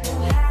who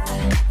have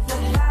the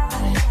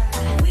power?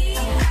 We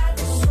are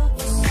the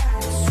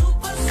superstars.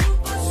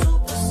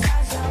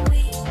 Superstars. Are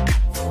we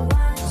the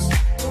ones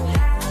who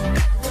have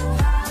the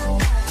power?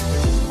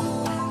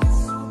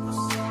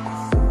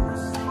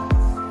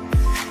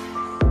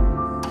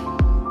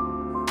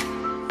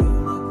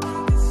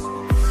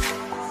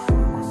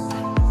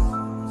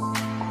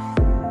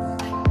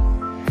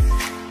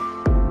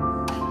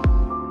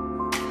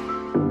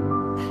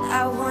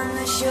 I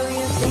wanna show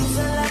you things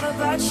I love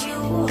about you.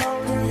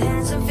 Holding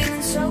hands and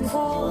feeling so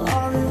cool.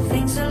 All the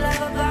things I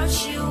love about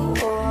you.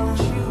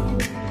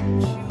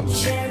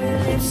 Share your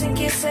lips and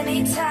kiss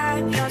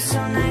anytime. You're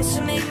so nice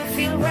to make me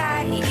feel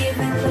right.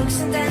 Giving looks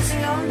and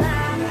dancing all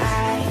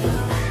night.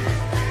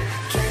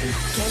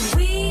 Can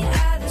we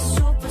are the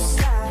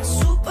superstars.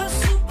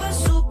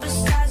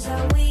 Superstars.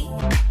 Are we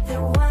the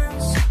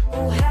ones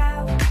who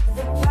have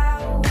the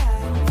power?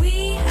 We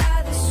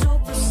are the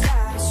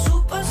superstars.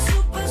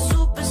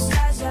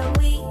 Superstars. Are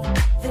we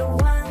the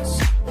ones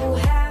who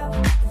have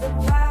the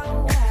power?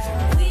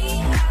 We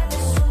are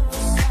the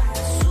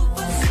superstars.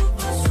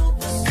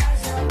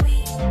 Superstars. Are we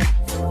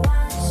the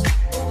ones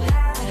who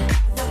have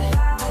the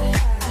power?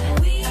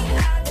 We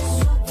are the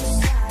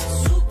superstars.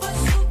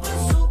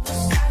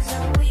 Superstars.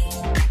 Are we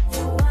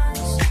the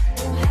ones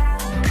who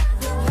have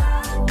the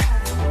power?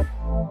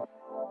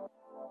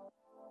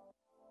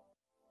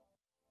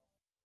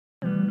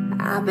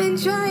 I've been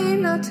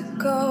trying not to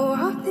go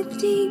off the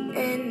deep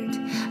end.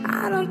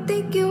 I don't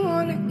think you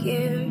wanna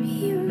give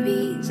me a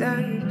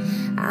reason.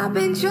 I've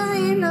been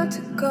trying not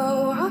to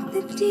go off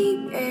the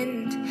deep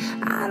end.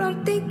 I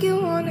don't think you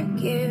wanna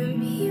give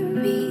me a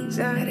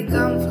reason. Had to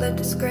come flip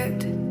the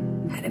script.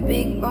 Had a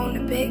big bone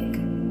to pick.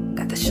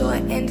 Got the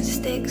short end of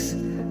sticks.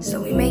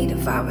 So we made a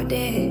fire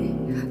dead.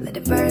 Let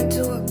it burn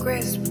to a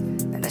crisp.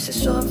 And that's a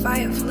short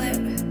fire flip.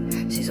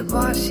 She's a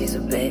boss, she's a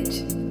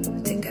bitch.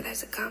 I take that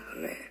as a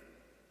compliment.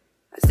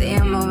 I see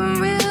I'm moving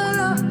real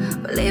low,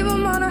 but leave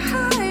him on a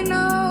high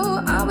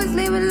note. Always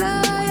leave it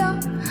loyal.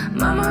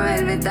 Mama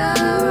raised me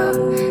thorough.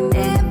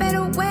 They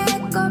better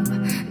wake up.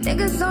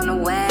 Niggas on the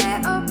way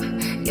up.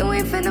 You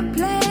ain't finna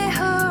play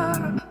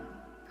her.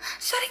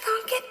 Shawty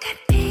gon' get that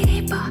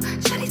paper.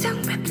 Shawty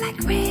tongue rip like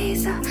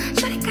razor.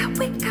 Shawty got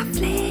wit, got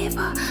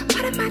flavor.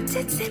 Part of my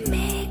tits and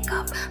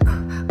makeup.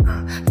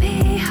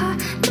 Pay her.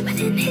 Dip it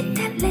and hit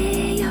that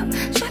layup.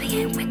 Shawty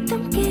ain't with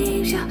them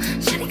games, yo.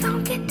 Shawty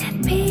gon' get that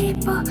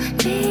paper.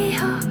 Pay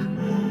her.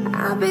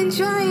 I've been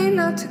trying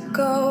not to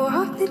go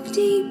off the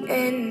deep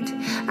end.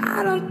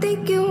 I don't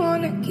think you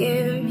wanna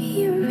give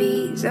me a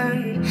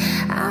reason.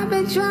 I've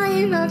been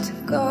trying not to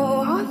go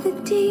off the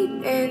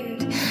deep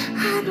end.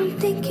 I don't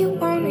think you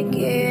wanna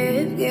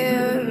give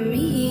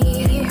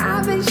me.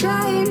 I've been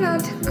trying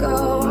not to go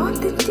off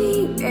the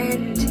deep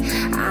end.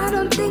 I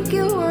don't think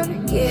you wanna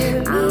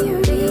give me a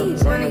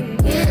reason.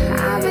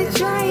 I've been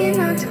trying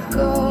not to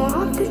go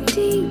off the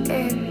deep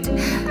end.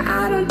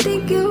 I don't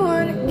think you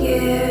wanna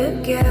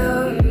give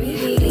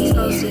me. Please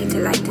proceed to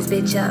light this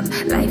bitch up.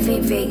 Life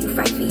ain't fair, you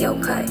fight for your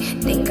cut.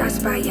 Think I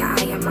spy your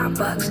eye on my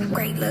bucks.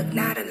 Great look,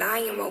 not a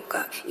lion woke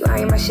up. You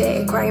eyeing my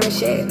shit, crying my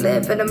shit.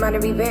 Live for the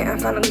minor event, I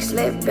finally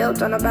slipped.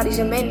 Built on nobody's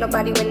cement,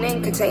 nobody went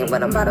in. Contain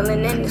what I'm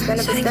bottling in, it's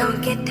benefits Shawty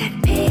gon' get that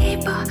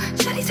paper.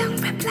 Shawty tongue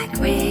rip like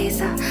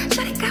razor.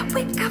 Shawty got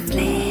wit, got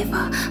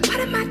flavor. Part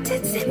of my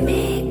tits and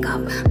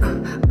makeup.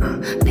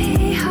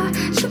 Pay her.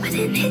 She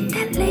wouldn't hit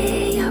that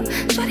layup.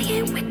 Shawty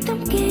ain't with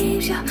them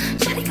games, yeah.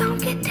 Shawty gon'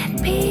 get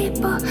that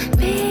paper.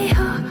 Pay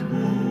her.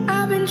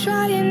 I've been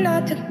trying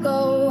not to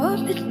go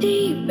off the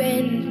deep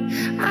end.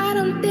 I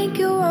don't think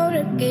you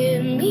wanna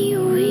give me a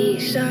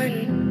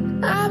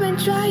reason. I've been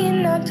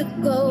trying not to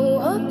go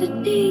off the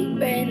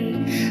deep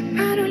end.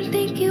 I don't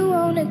think you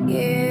wanna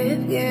give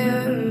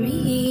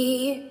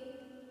me.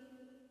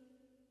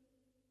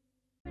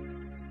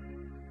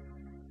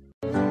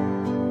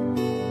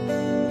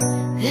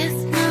 This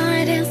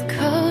night is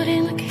cold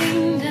in the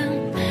kingdom.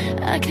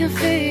 I can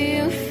feel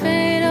you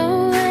fade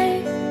away.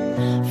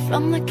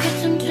 From the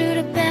kitchen to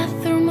the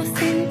bathroom, I'm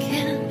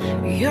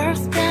thinking your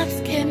steps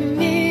keep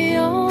me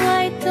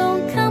away.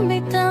 Don't calm me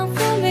down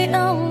for me,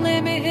 don't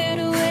leave me here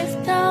to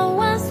waste. I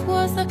once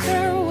was a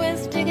girl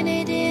with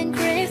dignity and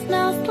grace,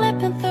 now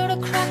slipping through the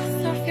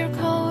cracks of your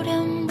cold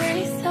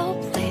embrace. So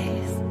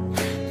please,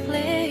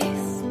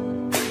 please,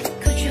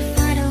 could you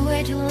find a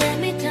way to let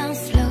me down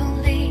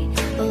slowly?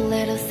 A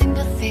little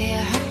sympathy,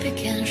 I hope you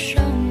can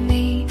show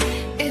me.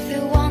 If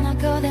you wanna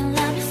go, then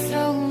let me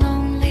so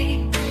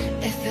lonely.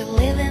 If you're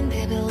leaving,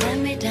 baby, let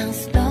me down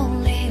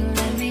slowly.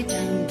 Let me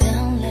down,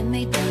 down, let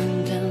me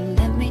down, down,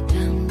 let me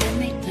down, let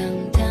me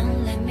down,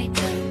 down, let me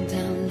down,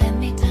 down, let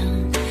me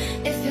down.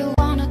 If you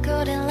wanna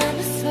go, then let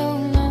me so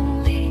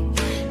lonely.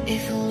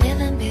 If you're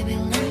leaving, baby,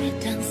 let me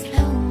down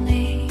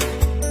slowly.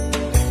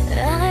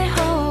 I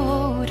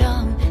hold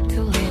on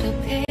to little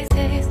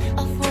pieces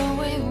of where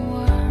we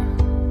were.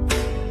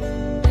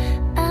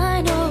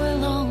 I know we're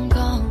long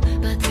gone,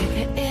 but take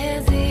it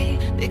easy,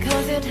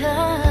 because it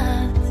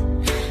hurts.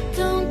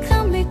 Don't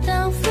calm me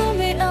down for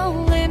me,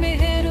 don't leave me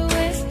here to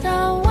waste.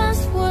 I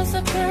once was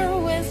a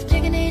girl with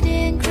dignity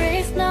and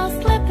grace, now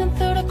slipping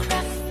through the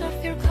cracks of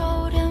your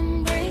cold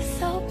embrace.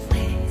 So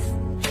please,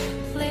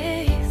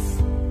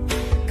 please,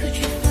 could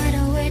you find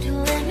a way to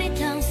let me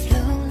down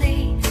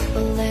slowly? A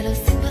little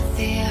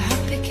sympathy, I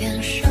hope you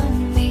can show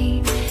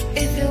me.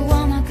 If you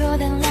wanna go,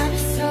 then let me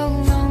so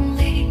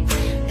lonely.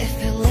 If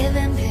you're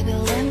leaving, baby,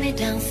 let me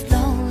down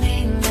slowly.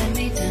 Let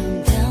me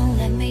down, down,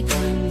 let me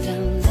down,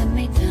 down, let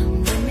me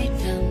down, let me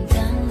down,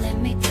 down, let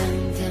me down,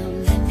 down,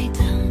 let me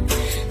down.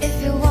 If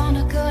you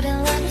wanna go, then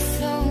let me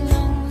so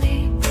lonely.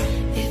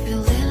 If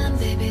you're leaving,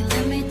 baby,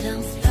 let me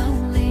down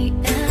slowly.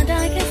 And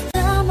I can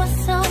tell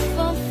myself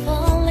I'm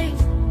falling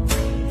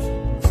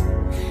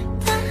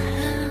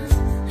down.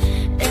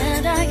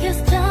 And I can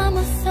tell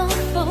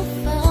myself I'm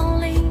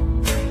falling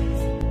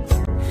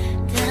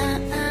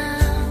down.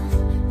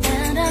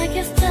 And I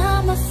can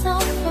tell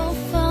myself I'm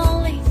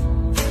falling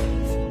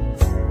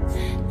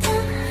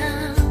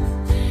down.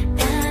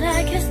 And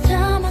I can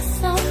tell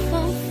myself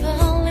I'm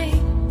falling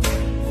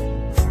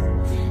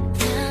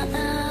down.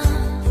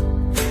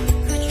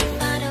 Could you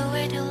find a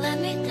way to let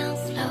me down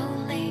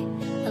slowly?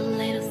 A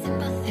little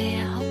sympathy,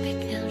 I hope you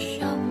can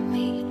show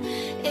me.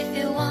 If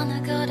you wanna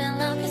go, then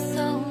love me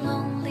so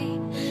lonely.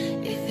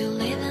 If you're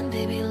leaving,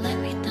 baby, let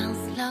me down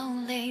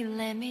slowly.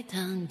 Let me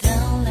down,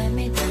 down, let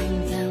me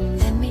down, down,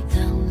 let me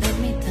down, let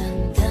me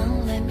down,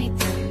 down, let me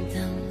down,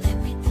 down, let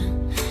me down.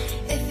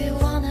 If you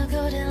wanna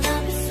go, then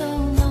love me so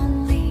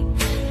lonely.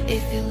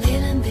 If you're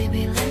leaving,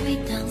 baby, let me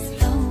down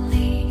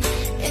slowly.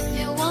 If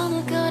you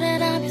wanna go,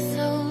 then I'll be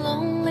so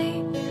lonely.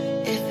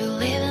 If you're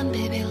leaving,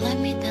 baby, let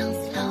me down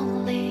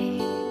slowly.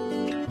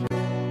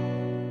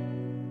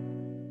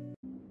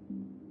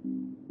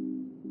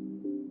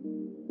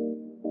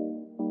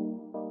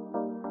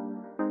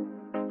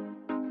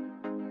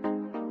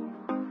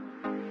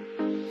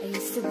 I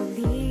used to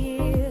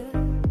believe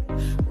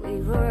we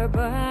were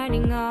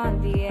burning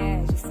on the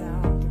edge of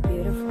something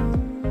beautiful,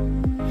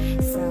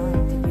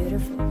 something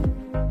beautiful.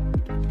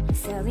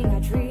 Selling our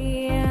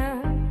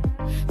dream,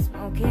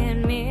 smoking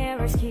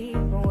mirrors, keep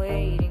on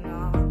waiting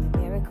on the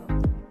miracle,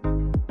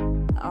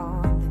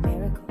 on the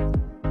miracle.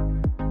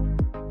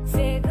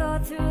 Say go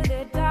through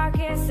the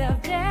darkest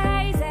of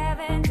days,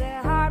 heaven's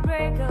a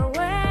heartbreak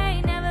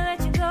away. Never let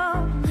you go,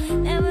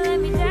 never let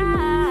me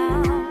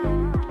down.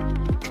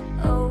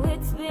 Oh,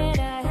 it's been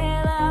a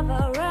hell of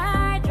a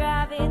ride,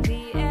 driving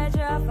the edge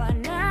of a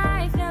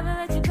knife. Never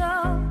let you go,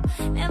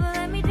 never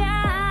let me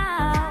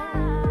down.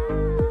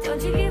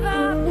 Don't you give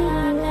up,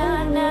 nah,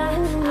 nah, nah.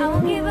 I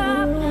won't give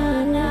up,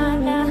 nah, nah,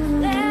 nah.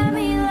 Let me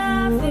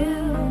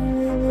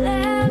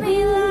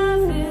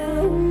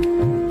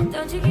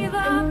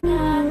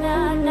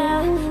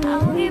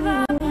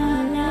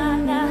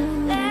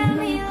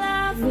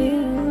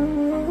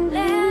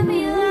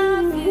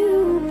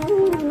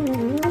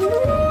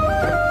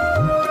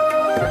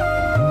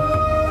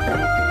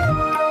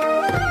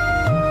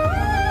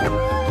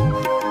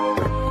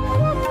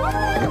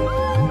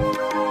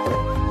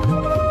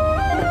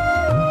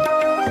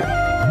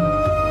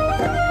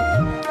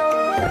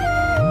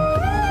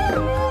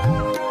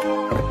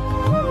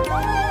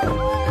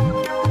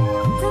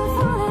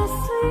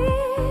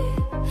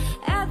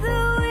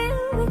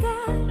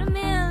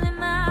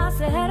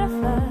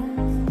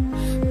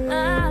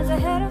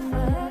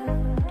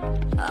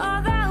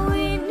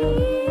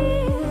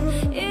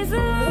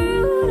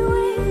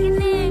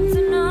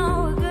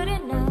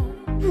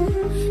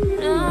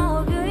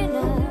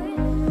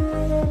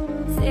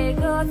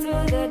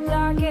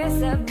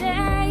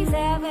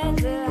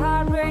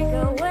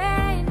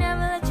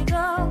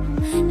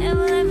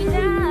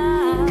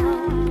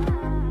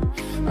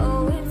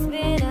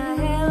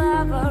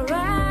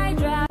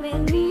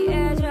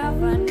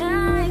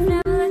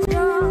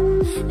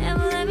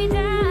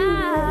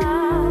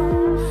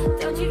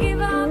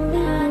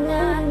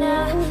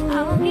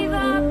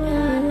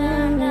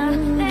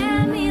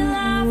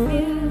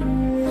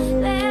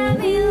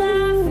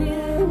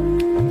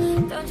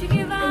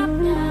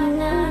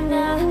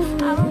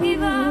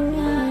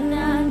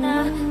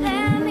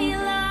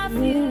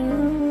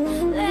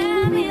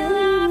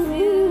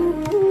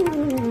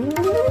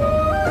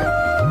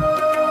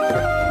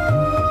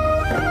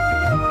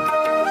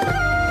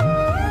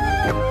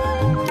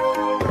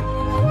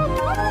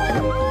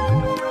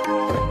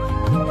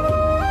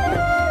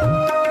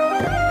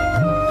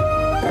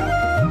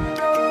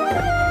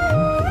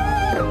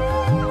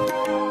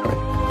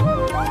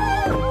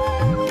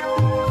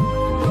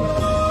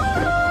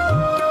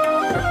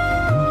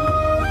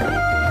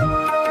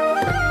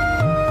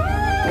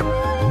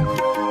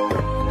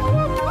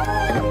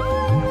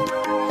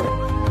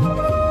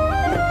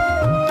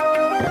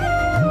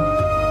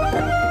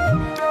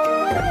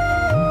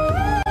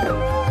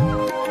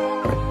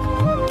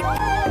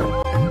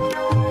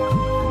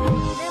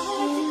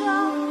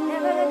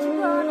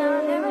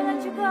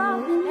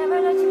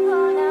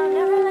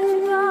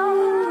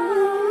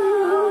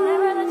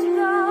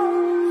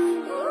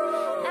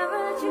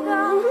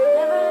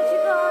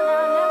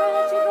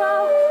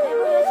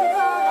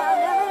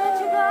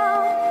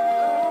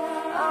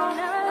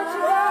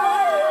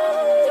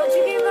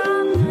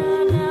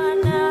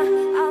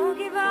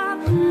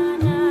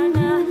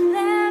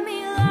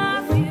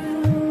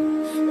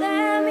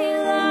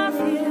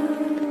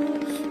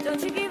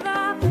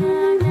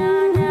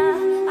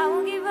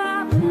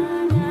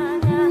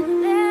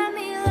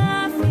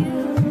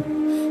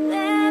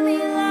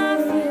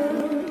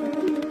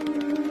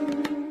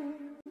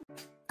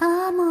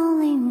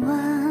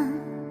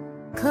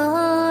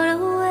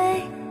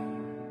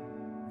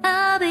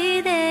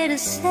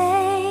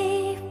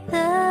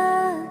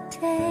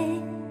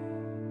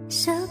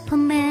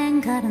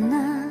got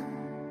enough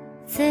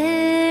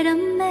that I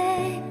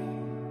made.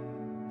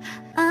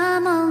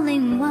 I'm only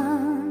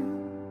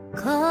one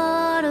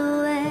call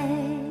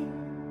away.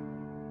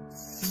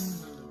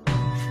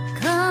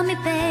 Call me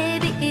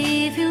baby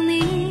if you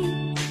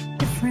need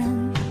a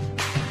friend.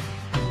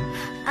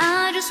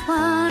 I just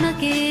wanna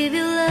give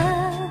you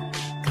love.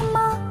 Come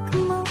on,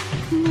 come on,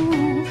 come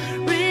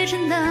on.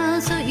 Reaching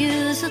down so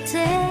you so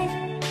take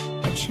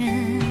a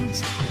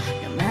chance.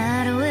 No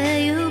matter where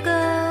you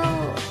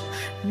go,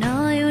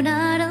 no, you're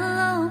not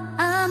alone.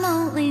 I'm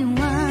only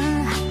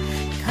one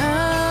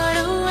call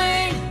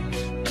away.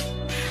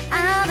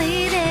 I'll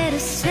be there to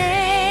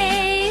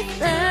save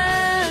the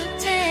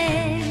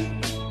day.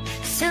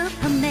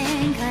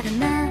 Superman got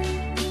enough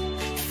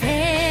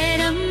that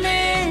I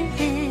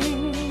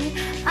made.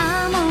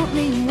 I'm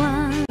only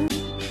one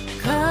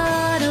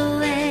call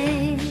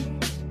away.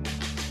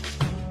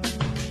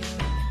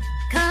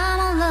 Come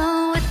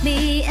along with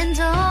me and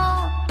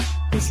don't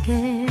be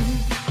scared.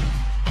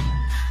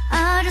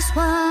 I just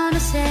wanna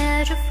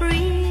set you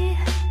free.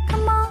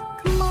 Come on,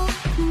 come on,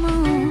 come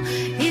on.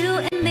 You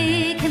and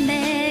me can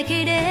make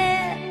it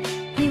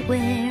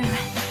anywhere.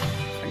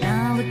 For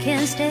now we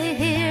can't stay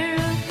here.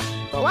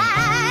 But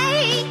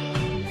why?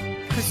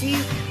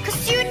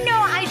 Cause you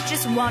know I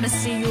just wanna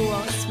see you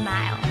all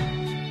smile.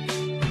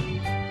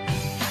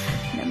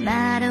 No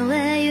matter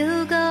where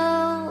you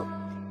go,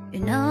 you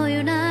know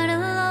you're not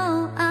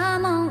alone.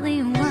 I'm only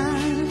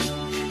one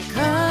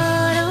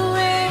call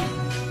away.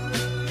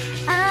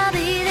 I'll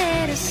be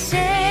there to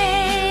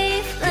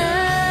save the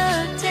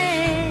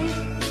day.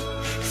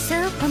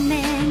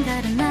 Superman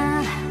got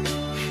enough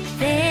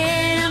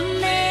that I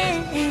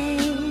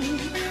made.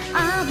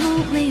 I'm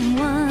only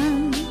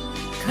one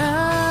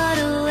call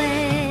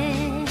away.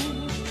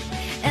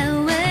 And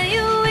when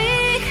you're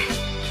weak,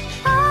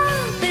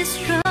 I'll be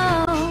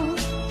strong.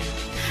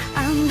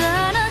 I'm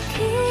gonna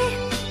keep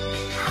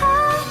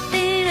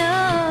holding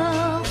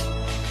on.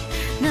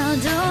 Now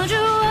don't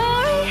you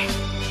worry,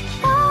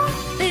 won't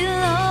be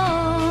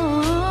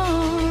long.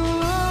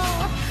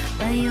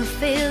 When you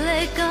feel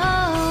it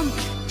come,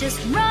 just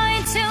run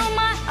into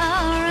my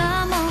arms.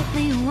 I'm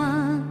only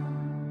one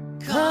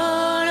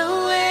call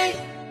away.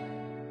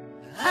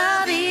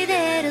 I'll be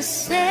there to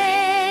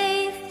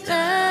save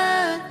the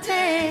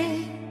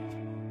day.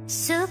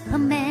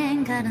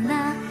 Superman got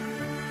enough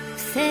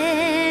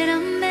that I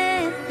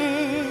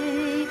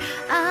made.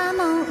 I'm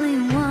only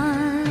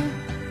one.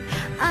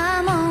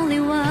 I'm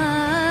only one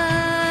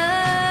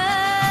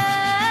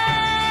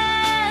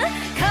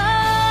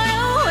call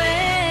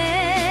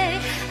away.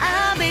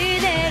 I'll be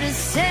there to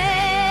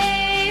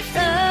save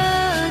the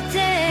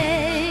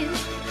day.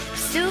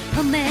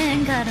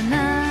 Superman got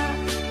enough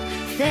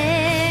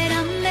that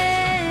I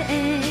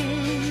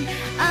made.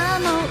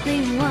 I'm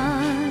only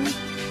one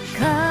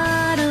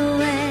call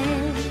away.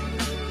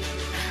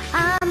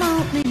 I'm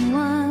only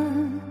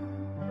one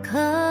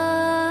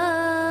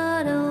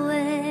call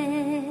away.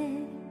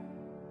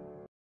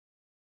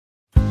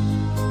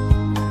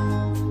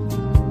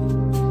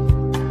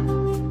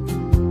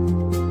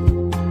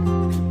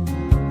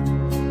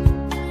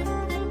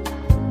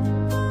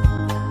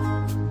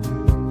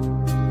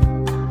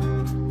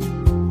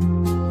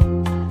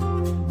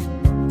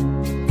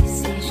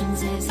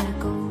 Decisions as I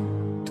go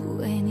to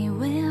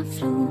anywhere I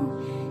flew.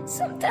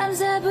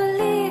 Sometimes I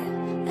believe,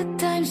 at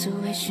times I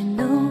wish you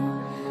know.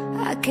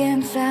 I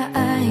can fly,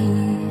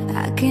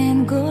 I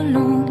can go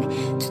long.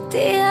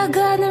 Today I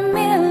got a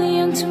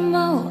million,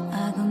 tomorrow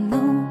I don't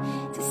know.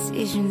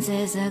 Decisions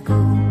as I go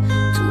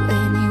to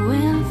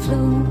anywhere I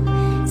flew.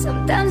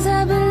 Sometimes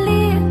I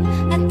believe,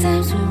 at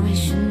times I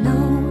wish you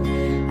know.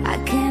 I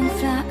can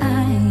fly,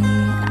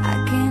 I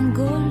can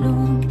go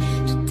long.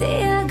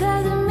 Today I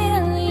got a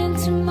million,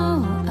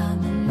 tomorrow I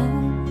don't know.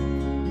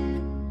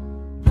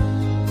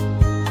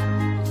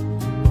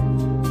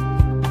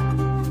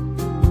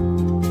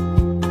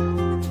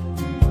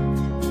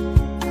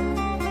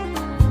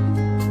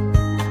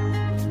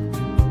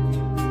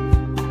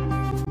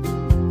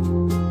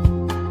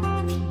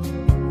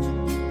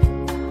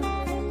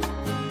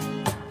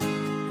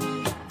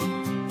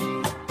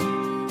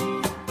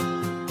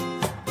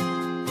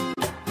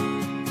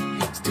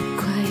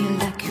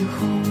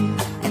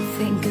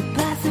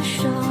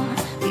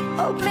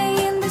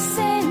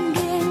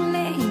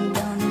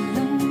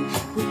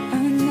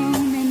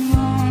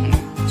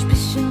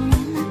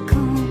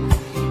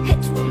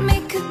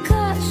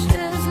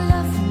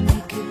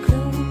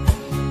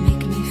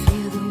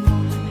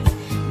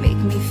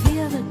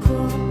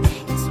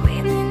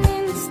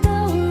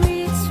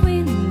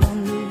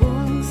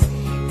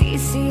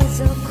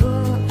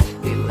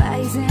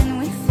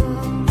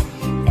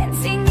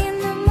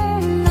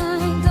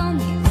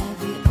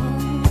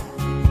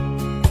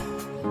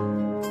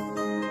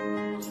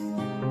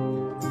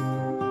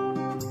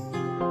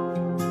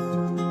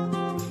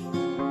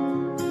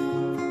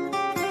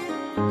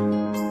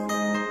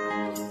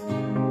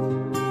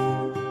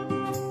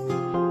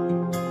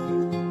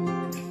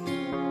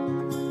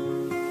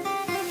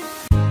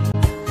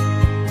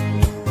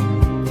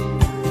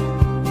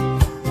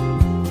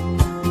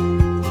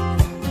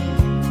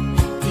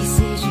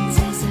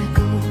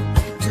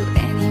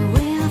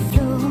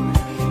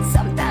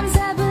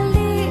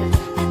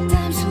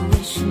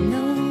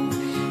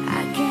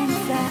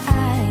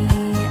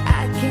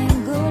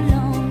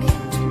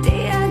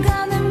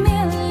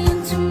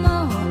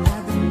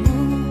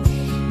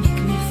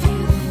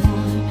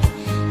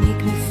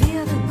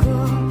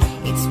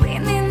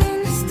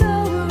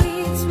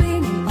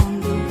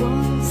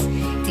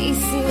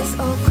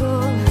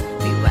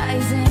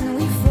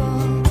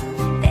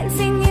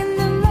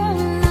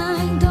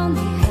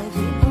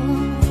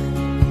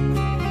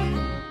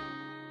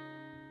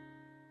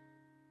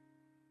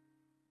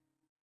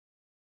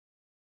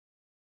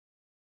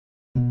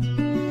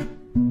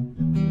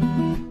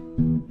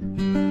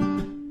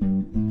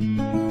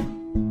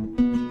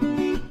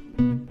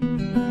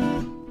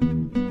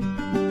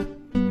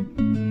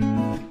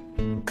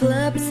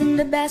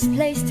 best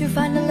place to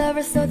find a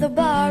lover, so the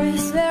bar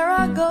is where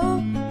I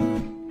go.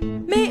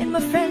 Me and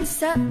my friends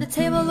sat at the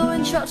table,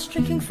 blowing shots,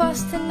 drinking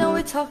fast, and now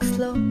we talk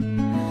slow.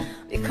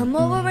 We come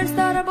over and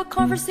start up a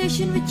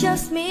conversation with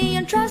just me,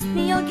 and trust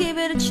me, I'll give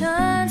it a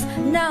chance.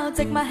 Now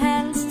take my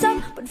hand,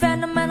 stop, put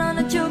Venom Man on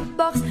a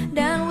jukebox,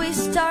 then we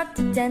start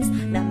to dance.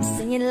 Now I'm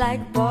singing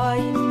like, boy,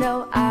 you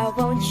know I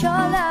want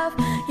your love.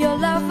 Your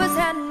love was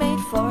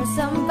handmade for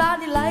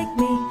somebody like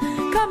me.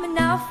 Come and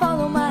now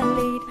follow my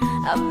lead.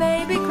 I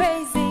may be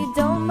crazy,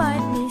 don't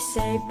mind me.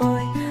 Say,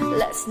 boy,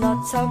 let's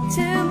not talk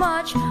too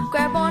much.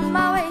 Grab on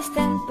my waist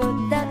and put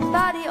that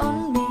body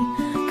on me.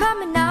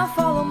 Come and now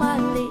follow my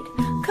lead.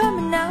 Come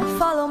and now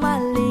follow my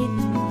lead.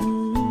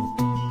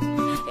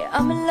 Yeah,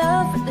 I'm in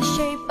love with the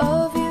shape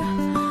of you.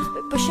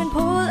 We push and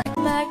pull like a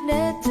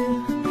magnet do.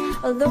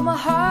 Although my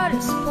heart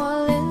is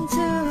falling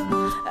too.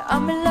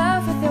 I'm in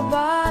love with your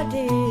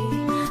body.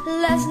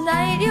 Last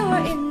night you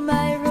were in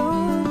my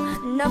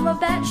room. Now my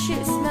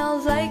bedsheet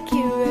smells like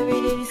you.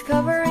 Every day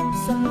discovering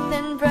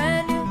something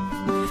brand new.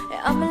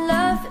 Yeah, I'm in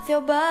love with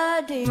your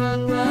body.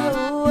 Whoa,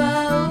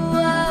 whoa,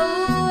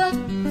 whoa.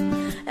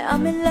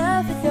 I'm in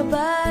love with your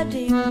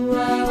body. Whoa,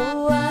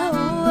 whoa,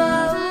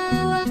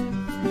 whoa.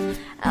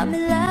 I'm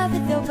in love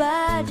with your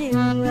body.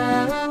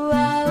 Whoa,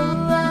 whoa,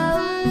 whoa.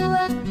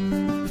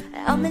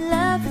 I'm in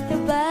love with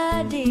your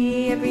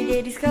body. Every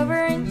day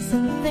discovering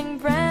something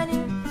brand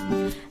new.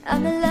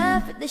 I'm in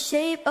love with the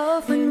shape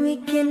of when we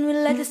can. We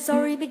let the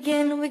story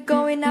begin. We're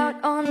going out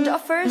on our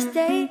first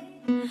date.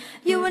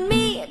 You and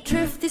me, a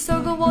thrifty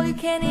circle, all you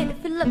can eat.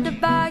 Fill up the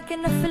bag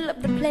and I fill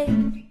up the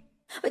plate.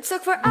 We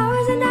talk for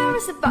hours and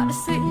hours about the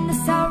sweet and the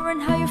sour,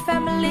 and how your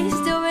family's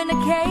doing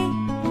okay.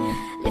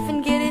 Live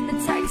and get in the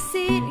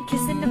taxi and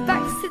kiss in the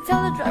backseat.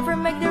 Tell the driver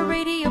make the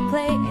radio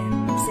play,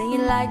 and I'm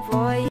singing like,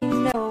 boy, you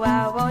know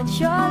I want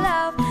your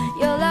love.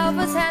 Your love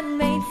was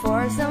handmade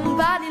for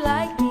somebody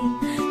like me.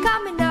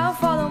 Come and now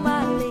follow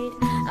my lead.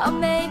 I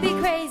may be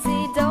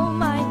crazy, don't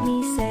mind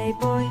me. Say,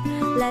 boy,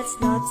 let's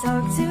not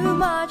talk too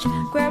much.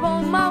 Grab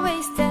on my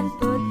waist and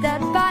put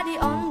that body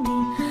on me.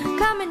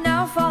 Come and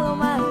now follow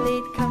my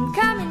lead.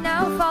 Come and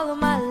now follow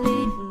my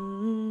lead.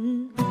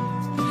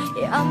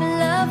 Yeah, I'm in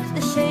love with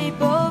the shape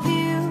of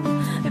you.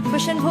 We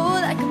push and pull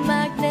like a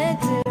magnet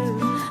do.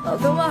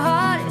 Although my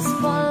heart is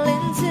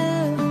falling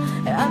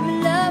too. Yeah, I'm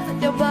in love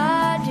with your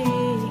body.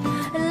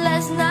 And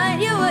last night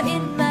you were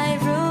in my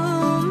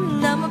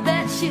room. Now my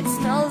bedsheet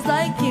smells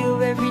like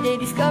you. Every day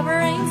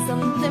discovering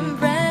something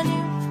brand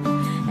new.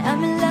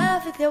 I'm in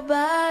love with your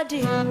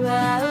body.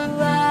 Wow,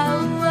 wow,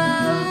 wow.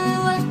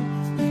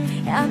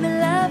 I'm in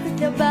love with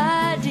your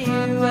body.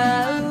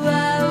 Wow,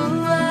 wow,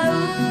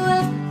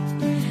 wow.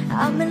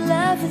 I'm in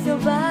love with your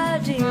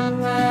body.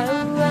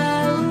 Wow,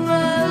 wow,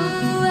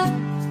 wow.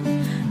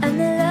 I'm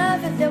in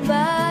love with your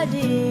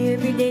body.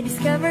 Every day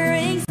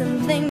discovering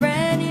something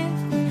brand new.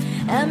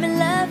 I'm in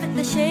love with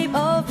the shape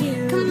of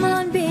you. Come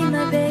on, be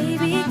my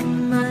baby.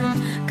 Come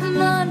on,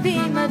 come on, be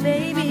my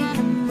baby.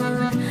 Come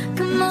on,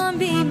 come on,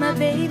 be my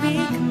baby.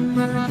 Come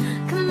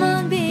on, come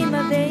on, be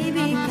my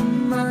baby.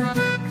 Come on.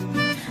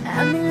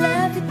 I'm in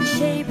love with the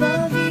shape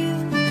of you.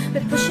 We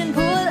push and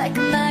pull like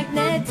a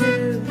magnet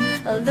do.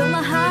 Although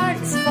my heart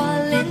is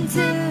falling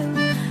too.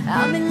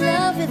 I'm in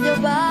love with your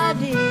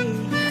body.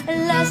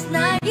 And last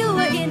night you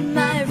were in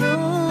my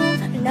room.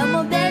 And now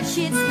my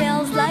bedsheet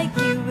smells like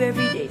you.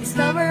 Every day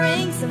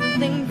discovering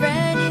something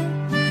brand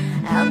new.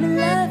 I'm in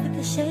love with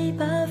the shape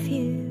of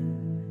you.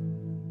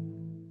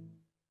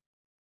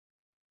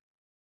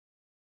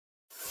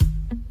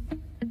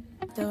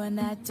 Throwing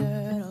that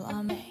dirt all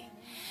on me.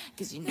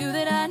 'Cause you knew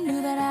that I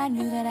knew that I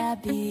knew that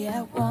I'd be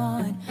at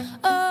one.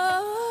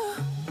 Oh,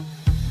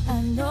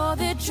 I know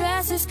that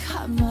dress is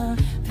karma,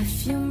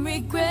 perfume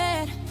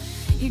regret.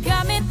 You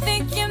got me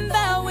thinking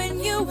about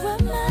when you were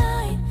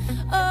mine.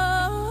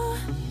 Oh,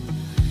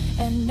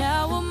 and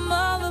now I'm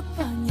all up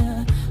on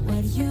you.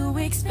 What do you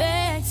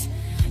expect?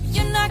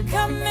 You're not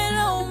coming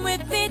home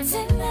with me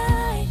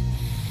tonight.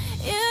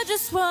 You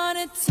just want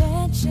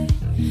attention.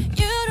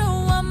 You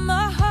don't want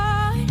my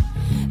heart.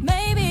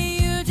 Maybe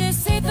you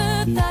just hate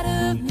the thought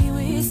of me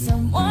with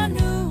someone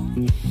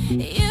new.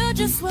 You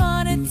just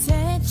want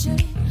attention.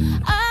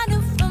 I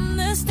knew from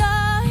the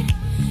start.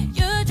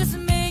 You're just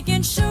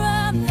making sure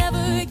I'm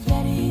never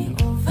getting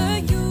over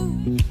you.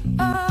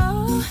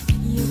 Oh,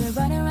 you've been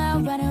running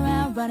around, running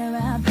around, running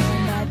around,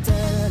 throwing that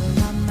dirt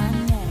around my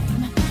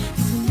name.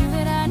 'Cause you knew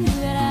that I knew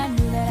that I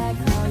knew that I'd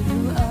call you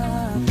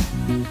up.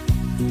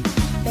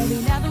 Baby,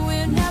 now that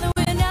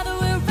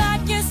we're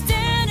right, you're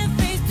standing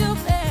face to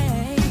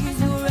face.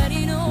 You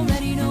already know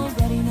that you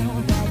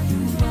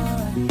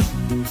are.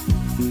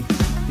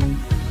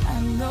 I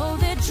know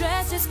that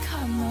dress is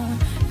karma,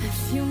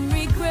 perfume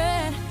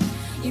regret.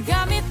 You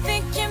got me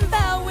thinking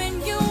about when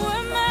you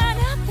were mine.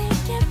 I'm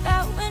thinking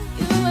about when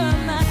you were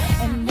mine.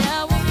 And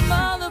now I'm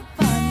all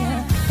upon you.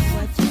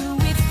 What you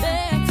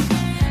expect?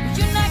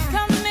 You're not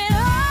coming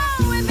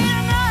home with me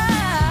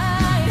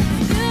tonight.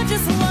 You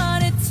just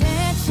want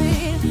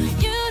attention.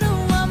 You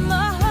don't want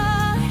my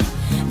heart.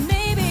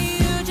 Maybe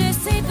you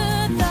just hate the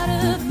thought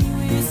of me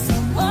with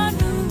someone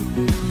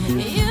new.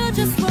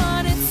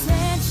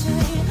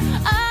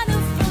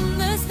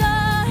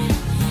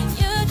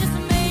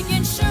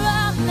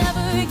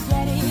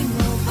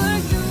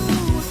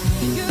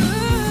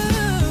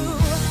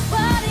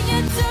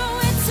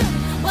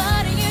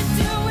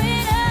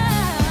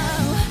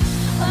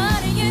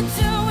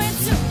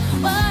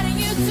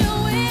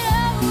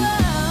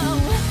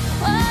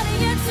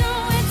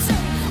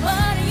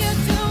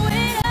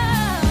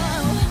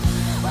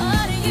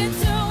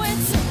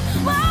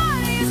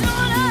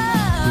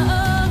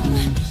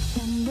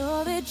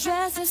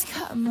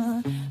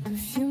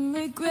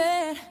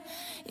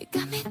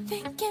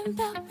 thinking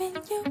about when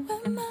you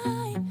were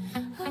mine.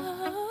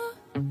 Oh.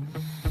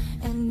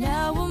 And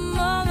now I'm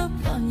all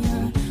upon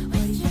you.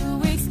 What do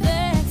you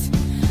expect?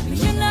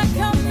 You're not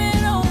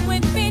coming home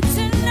with me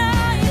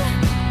tonight.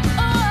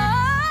 Oh,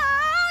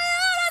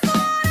 you just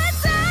want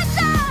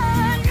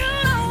attention. You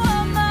know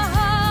I'm my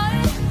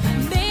heart.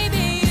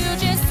 Baby, you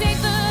just take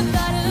the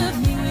thought of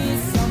me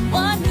with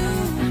someone new.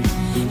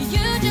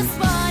 You just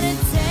want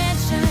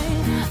attention.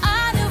 I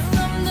knew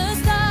from the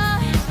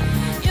start.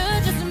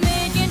 You're just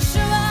making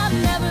sure I'm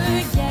never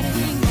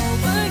getting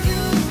over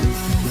you.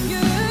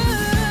 You.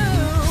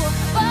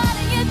 What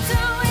are you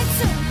doing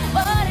to?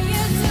 What are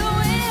you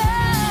doing?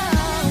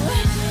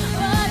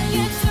 What are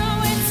you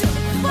doing to?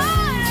 What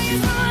are you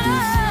doing?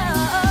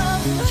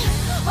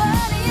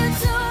 What are you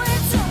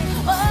doing to?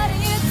 What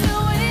are you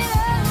doing?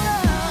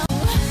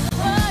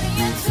 What are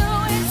you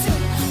doing to?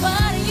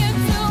 What are you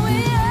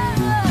doing?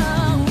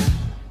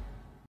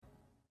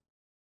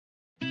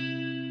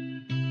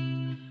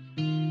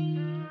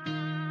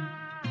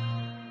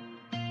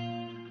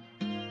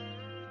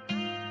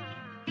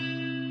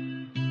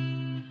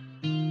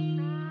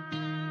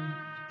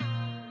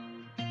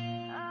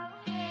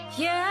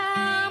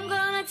 Yeah, I'm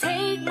gonna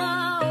take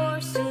my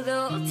horse to the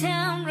old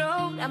town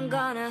road. I'm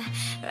gonna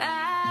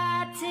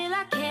ride till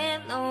I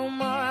can't no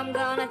more. I'm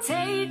gonna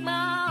take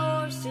my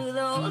horse to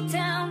the old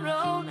town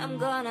road. I'm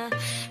gonna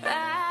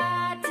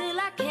ride till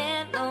I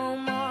can't no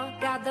more.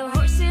 Got the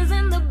horses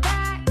in the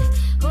back,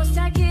 horse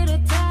I get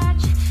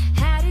attached.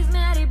 Hattie's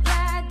matty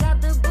black, got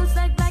the boots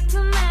like black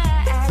to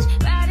match.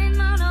 Riding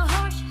on a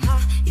horse, ha,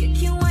 you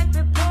can wipe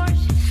your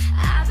Porsche.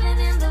 I've been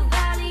in the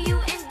valley, you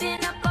ain't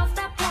been up off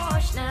that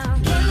porch now.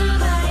 Can't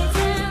nobody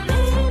tell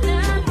me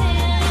nothing.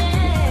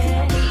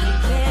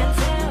 Can't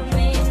tell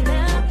me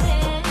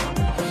nothing.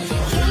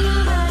 Can't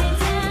nobody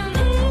tell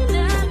me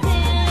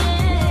nothing.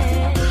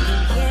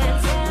 Can't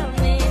tell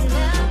me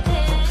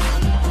nothing.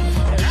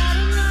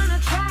 Riding on a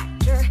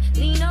tractor,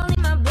 lean all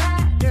in my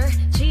bladder.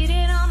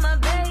 Cheated on my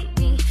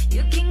baby,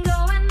 you can go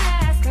and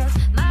ask her.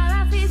 My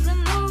life is a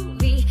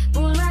movie,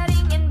 bull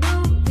riding in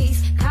boobies.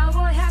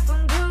 Cowboy hat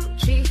from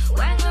Gucci,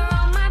 Wrangler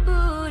on my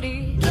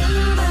booty. Can't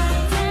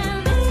nobody tell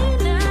me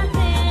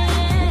nothing.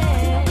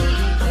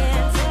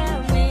 Can't tell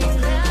me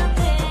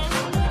nothing.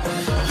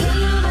 Can't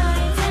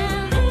nobody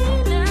tell me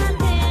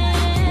nothing.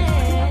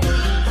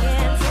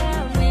 Can't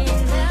tell me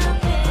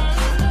nothing.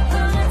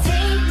 Gonna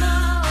take my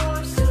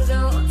horse to the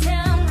old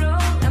town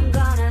road. I'm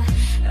gonna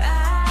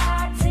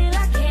ride till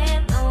I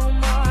can't no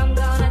more. I'm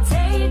gonna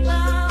take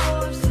my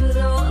horse to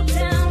the old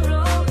town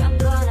road. I'm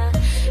gonna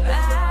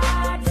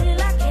ride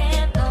till I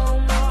can't no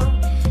more.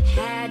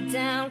 Head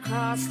down,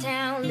 cross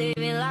town,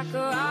 living like a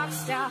rock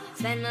star.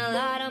 Spend a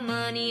lot of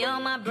money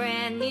on my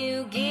brand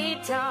new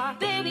guitar.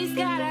 Baby's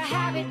got a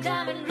habit,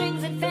 diamond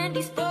rings and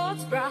Fendi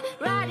sports bra.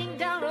 Riding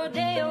down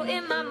Rodeo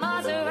in my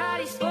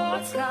Maserati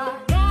sports car.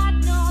 Got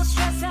no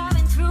stress, I've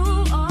been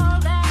through all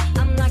that.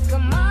 I'm like a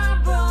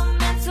Marlboro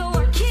man, so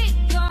I keep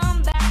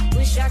going back.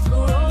 Wish I could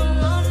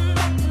roll on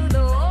back to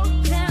the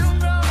old town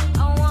road.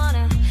 I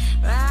wanna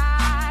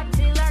ride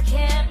till I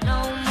can't no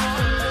more.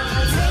 I'm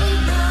gonna take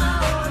my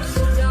horse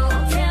to the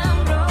old town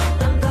road.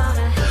 I'm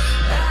gonna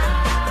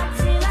ride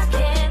till I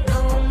can't no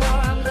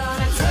more. I'm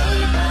gonna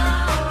take my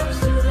horse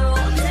to the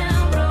old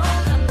town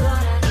road. I'm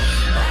gonna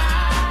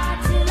ride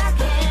till I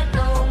can't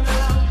no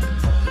more.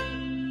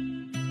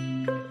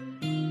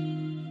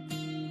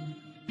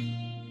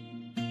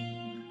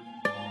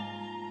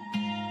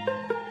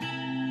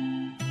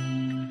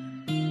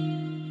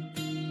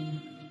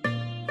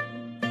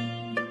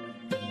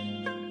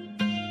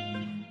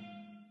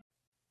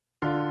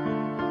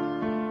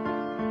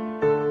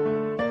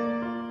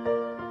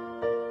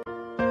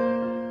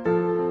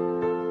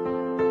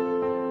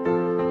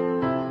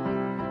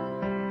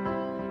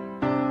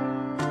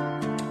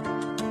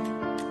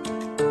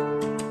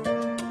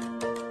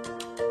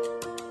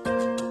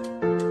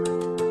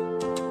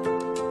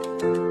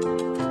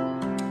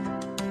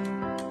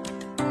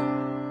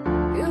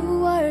 You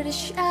were the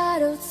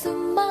shadow to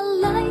my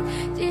light.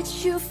 Did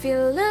you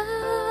feel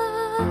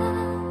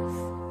love?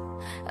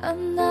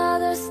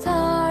 Another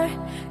star,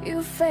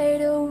 you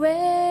fade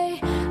away.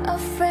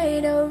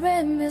 Afraid of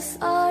miss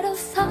out of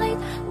sight.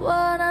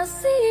 Wanna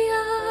see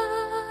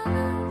us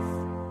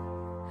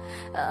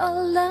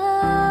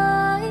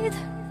alight.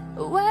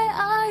 Where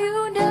are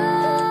you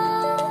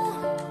now?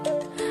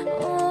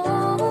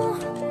 Oh,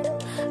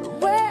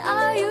 where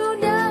are you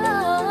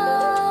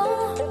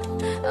now?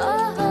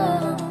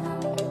 Oh,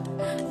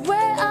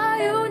 where are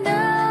you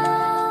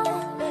now?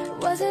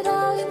 Was it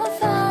all in my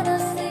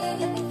fantasy?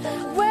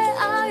 Where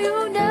are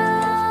you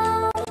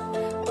now?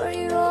 Were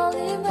you all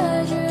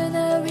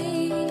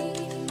imaginary?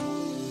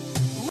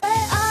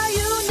 Where are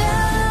you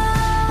now?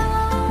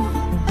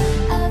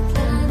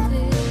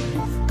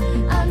 Atlantis,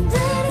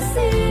 under the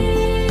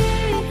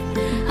sea,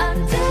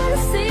 under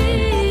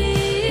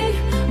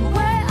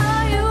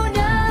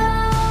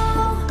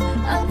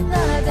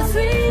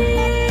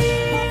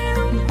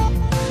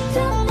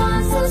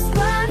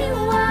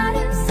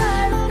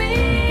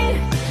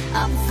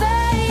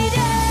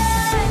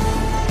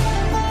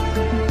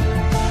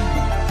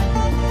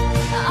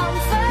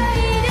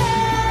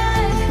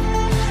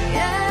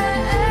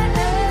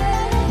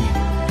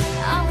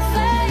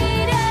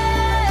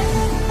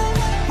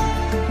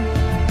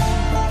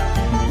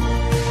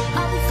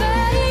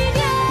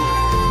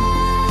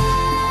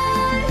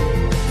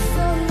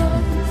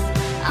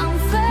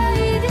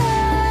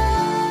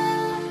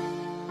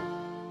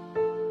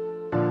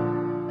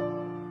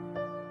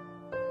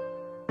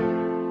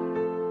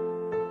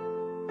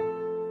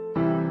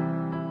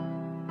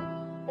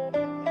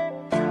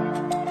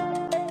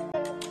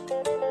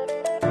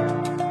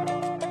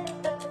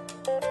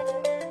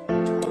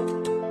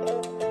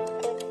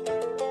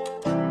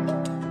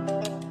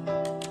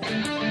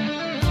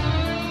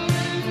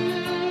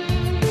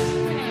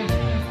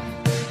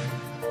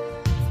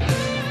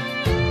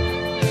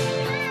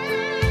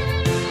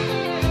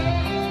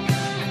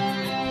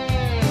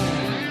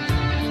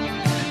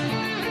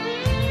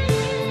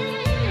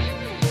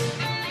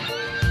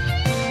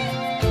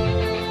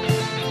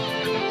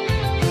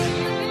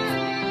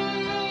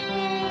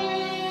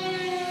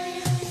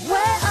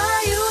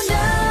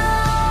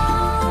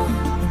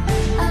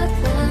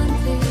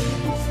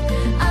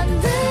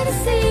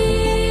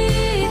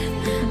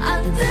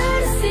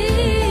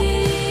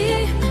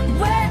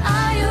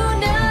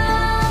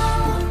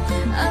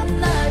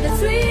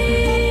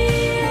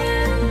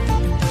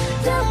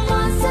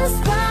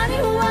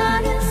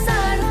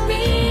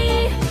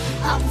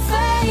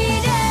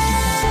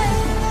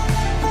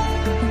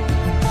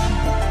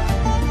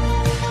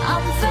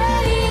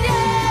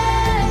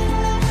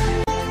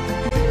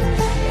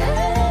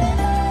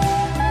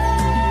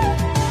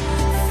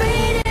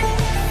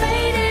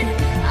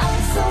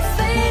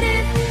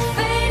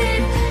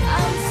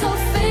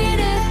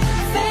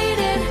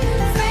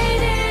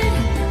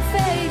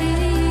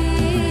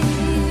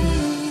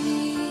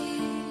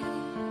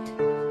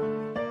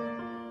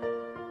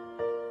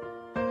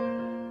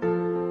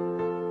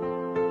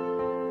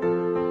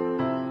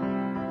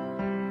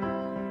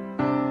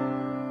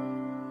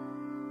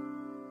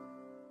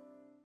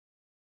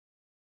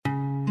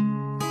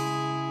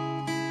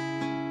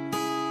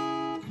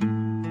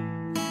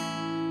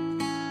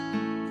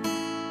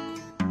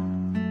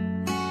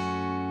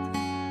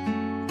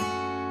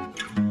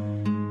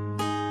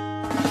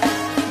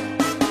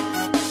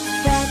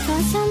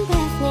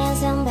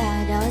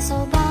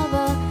so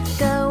bubble.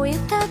 Go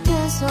with the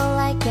pistol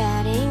like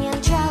getting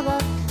in trouble.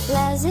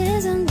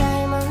 Glasses and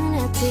diamond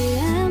at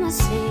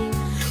TMC.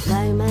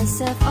 Buy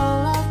myself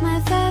all of my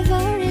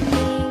favorite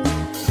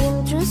things.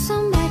 Been through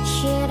so much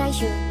shit, I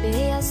should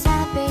be a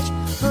savage.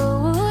 Who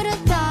would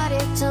have thought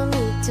it to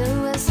me to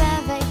a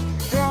savage?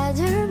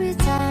 Rather be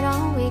tied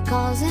on with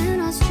calls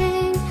and a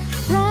string.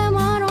 Rhyme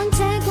what on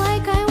take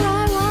like I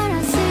write what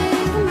I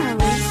sing. My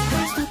wrist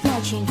stop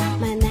touching,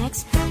 my neck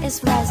is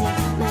fuzzy.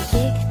 My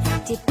big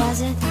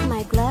deposit,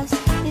 my gloves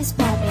is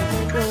popping.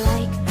 You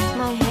like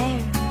my hair?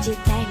 Gee,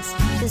 thanks,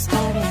 just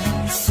started.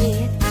 I see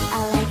it, I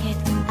like it,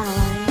 I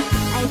want it,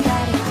 I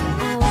got it,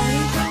 I want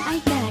it, I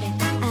got it,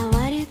 I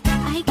want it,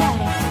 I got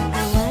it,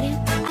 I want it,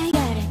 I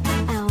got it,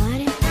 I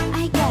want it,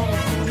 I got it.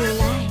 You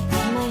like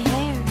my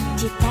hair?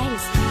 Gee,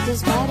 thanks,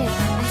 just bought it.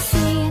 I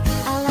see it,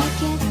 I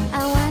like it,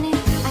 I want it,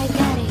 I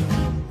got it.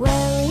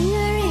 Wearing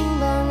a ring,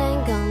 but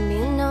ain't gonna be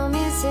no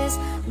misses.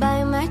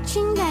 Buy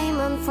matching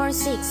diamond for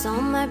 6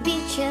 on my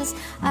beaches.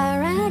 I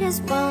read a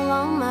spoon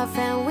on my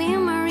friend with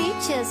my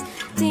riches.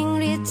 Think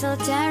little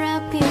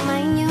therapy,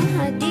 my new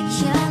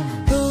addiction.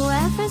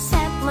 Whoever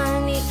said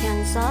money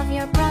can solve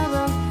your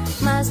problem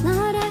must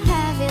not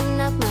have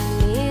enough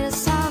money to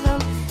solve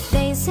them.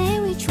 They say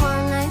which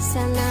one I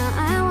said, now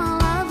I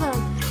won't love them.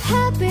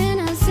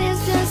 Happiness is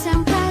just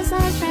some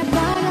priceless red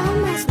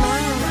bottom. My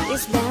smile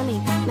is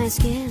beaming, my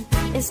skin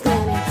is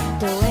gleaming.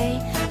 The way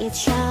it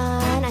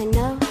shine, I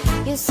know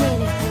you see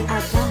it. I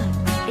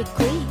bought it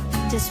quick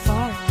just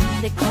for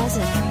the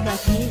closet, the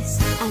piece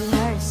and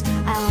hers.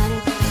 I want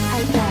it,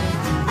 I got it,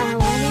 I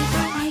want it,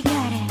 I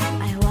got it,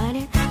 I want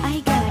it, I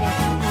got it,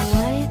 I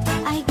want it,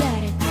 I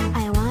got it,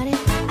 I want it,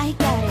 I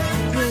got it.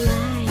 You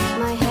like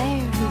my hair?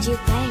 Gee,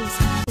 thanks,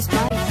 just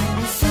bought it.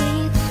 I see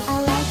it, I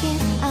like it,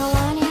 I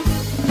want it.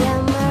 Yeah,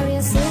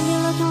 Maria said you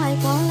looking like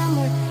phone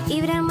number.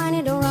 Even that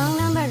money the wrong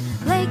number.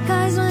 Like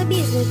cars on a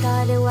business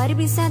card, they want to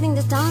be setting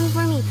the tone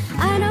for me.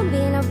 I don't be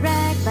no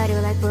brag, but you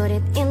like put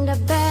it in the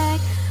bag.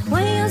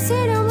 When you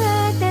sit and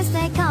work, they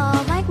stay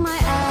calm like my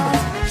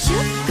ass.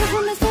 Shoot, go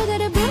from the start to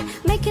the boot,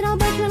 make it all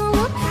back when I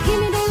look. Give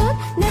me the look,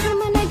 never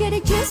mind I get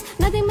it juice.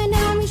 Nothing but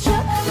now me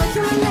shut. Look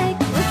at my leg,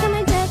 look at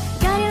my jet.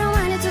 Got it on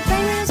mine, it's a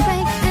pain and it's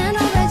fake. And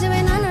I'll bet you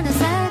ain't none of the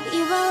sad.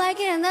 You won't like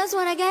it and that's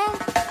what I get.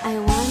 I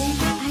want it,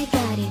 I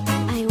got it.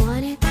 I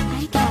want it,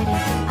 I got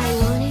it. I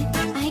want it,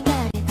 I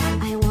got it.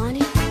 I want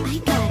it, I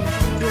got it.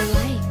 You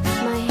like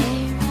my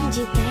hair?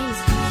 Gee, thanks,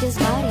 just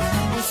got it.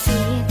 I see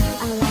it,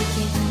 I like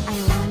it. I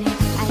want it,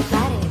 I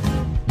got it.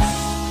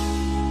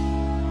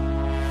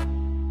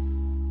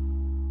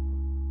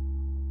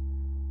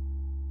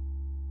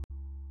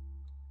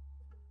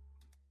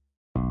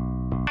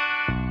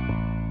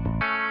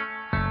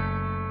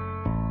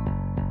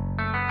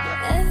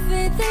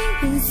 Everything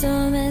been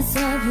so messed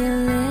up here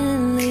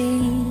lately.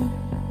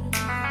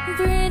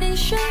 Pretty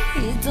sure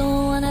you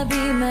don't wanna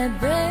be my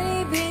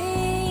baby.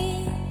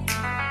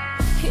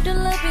 You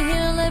don't let me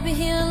here, let me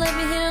here, let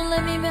me here,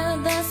 let me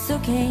but that's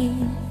okay.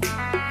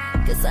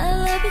 Cause I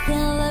love you, I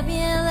love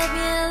you, I love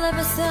you, I love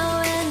you so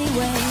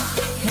anyway.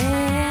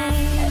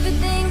 Hey,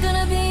 everything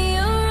gonna be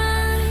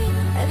alright,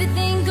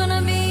 everything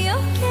gonna be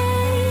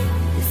okay.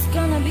 It's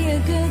gonna be a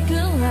good,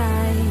 good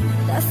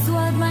life. That's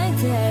what my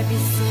therapy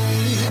say.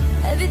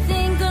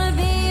 Everything gonna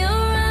be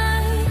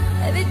alright,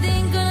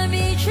 everything gonna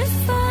be just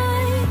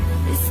fine.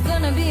 It's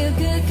gonna be a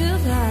good,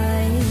 good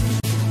life.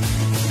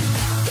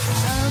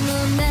 I'm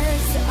a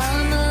mess,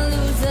 I'm a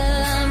loser,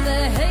 I'm the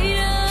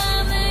hater,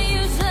 I'm the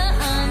user,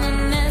 I'm a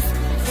mess.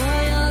 For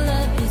your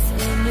love is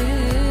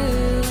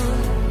new.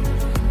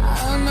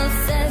 I'm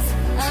obsessed,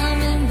 I'm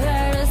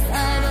embarrassed,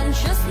 I don't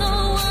trust no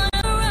one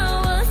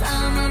around us.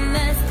 I'm a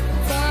mess.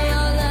 For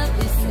your love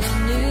is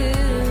new.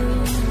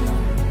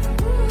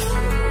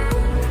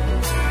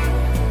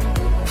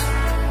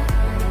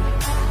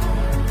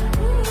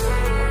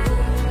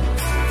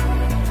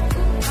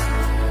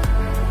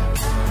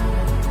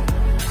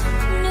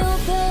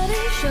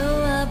 Nobody show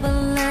up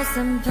unless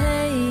I'm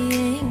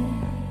paying.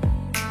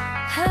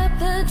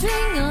 Have a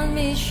drink on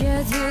me,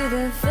 share through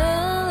the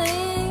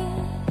feeling.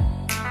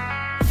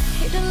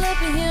 You don't let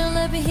me here,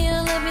 let me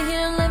here, let me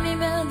here, let me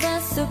but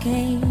that's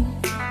okay.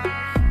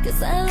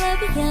 Cause I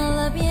love you, I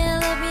love you, I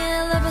love you,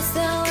 I love you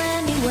so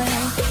anyway.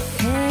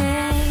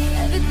 Hey,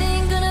 everything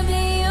gonna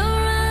be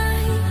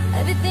alright,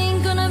 everything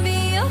gonna be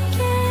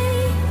okay.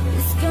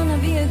 It's gonna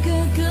be a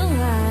good, good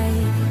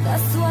life.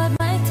 That's what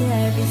my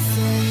therapy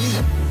say.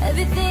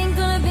 Everything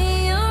gonna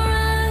be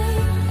alright,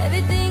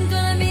 everything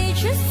gonna be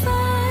just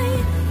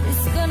fine.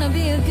 It's gonna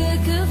be a good,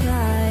 good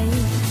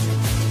life.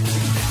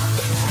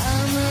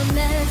 I'm a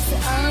mess,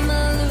 I'm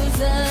a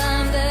loser,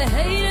 I'm the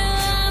hater,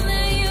 I'm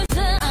the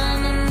user,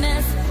 I'm a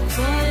mess.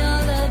 For your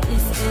love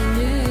is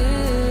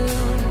new.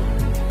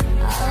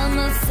 I'm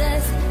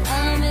obsessed,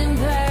 I'm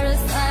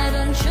embarrassed, I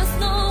don't trust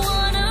no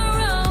one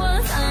around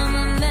us. I'm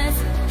a mess.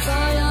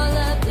 For your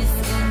love is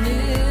new.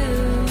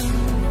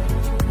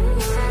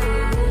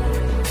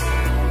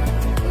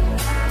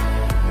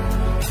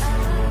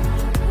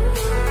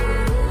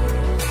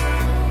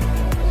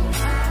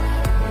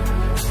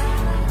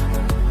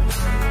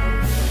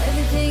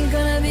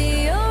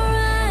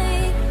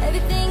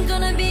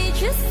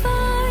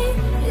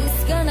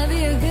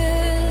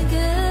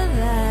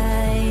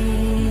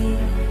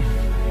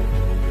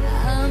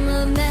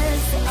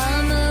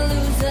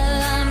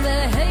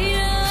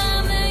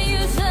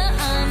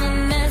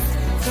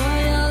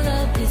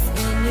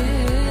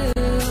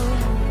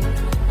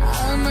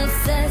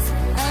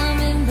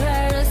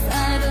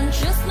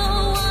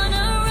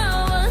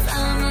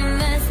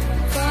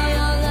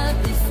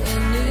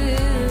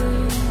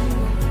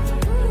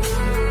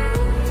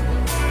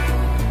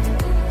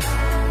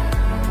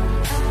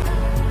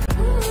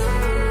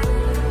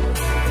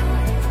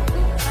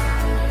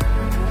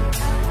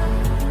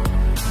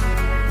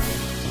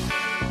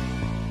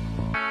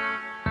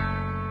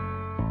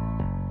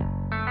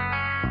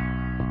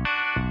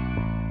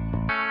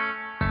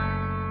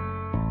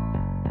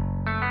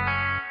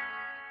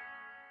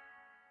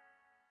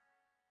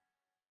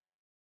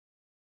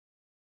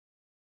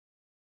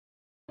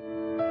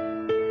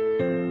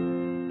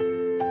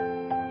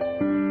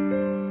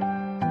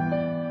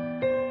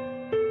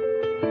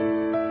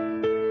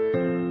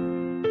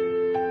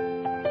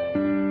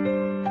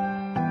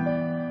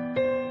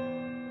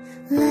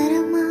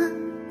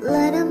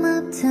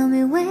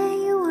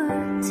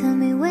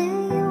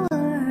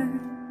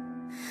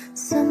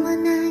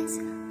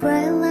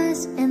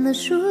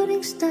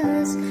 shooting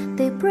stars,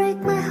 they break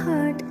my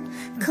heart.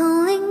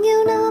 Calling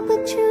you now,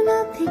 but you're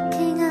not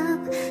picking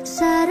up.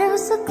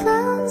 Shadows of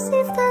clouds,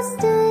 if that's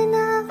still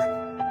enough.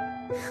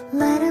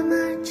 Light a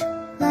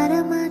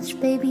march,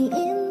 baby,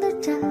 in the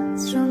dark.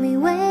 Show me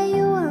where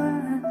you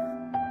are.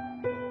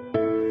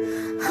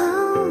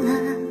 Oh,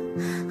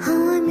 love,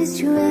 how I miss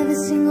you every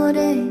single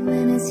day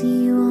when I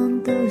see you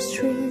on those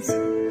streets.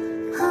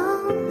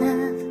 Oh,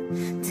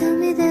 love, tell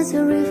me there's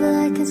a river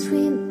I can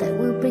swim that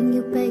will bring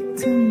you back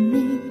to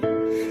me.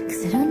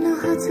 Cause I don't know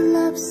how to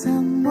love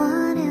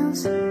someone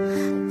else. I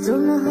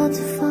don't know how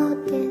to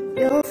forget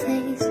your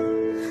face.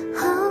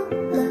 Oh,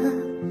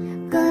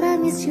 love, God, I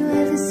miss you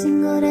every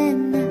single day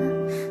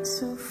now,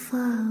 so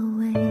far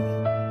away.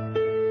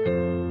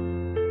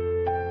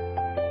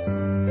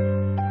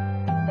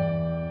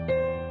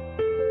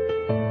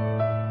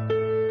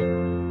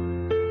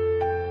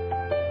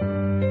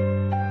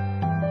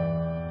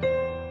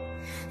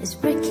 It's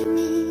breaking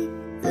me,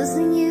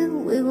 losing you.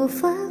 We were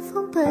far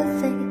from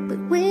perfect, but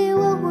we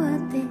were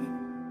worth it.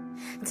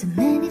 Too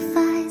many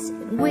fights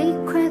and we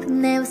cried,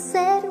 never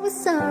said we're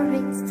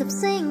sorry. Stop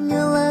saying you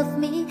love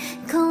me,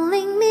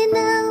 calling me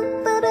now,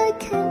 but I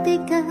can't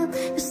pick up.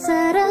 Your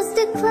shadows,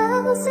 the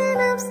clouds,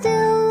 and I'm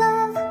still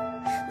alive.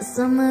 The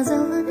summer's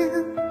over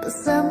now, but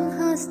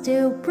somehow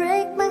still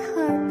break my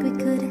heart. We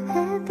could have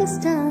had this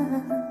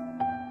done.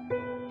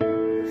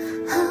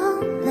 Oh,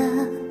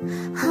 love,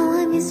 how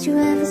I miss you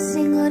every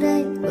single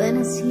day when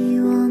I see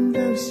you on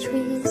those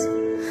streets.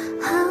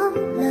 Oh,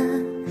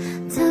 love,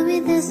 tell me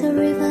there's a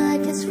river I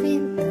can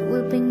swim that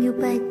will bring you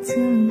back to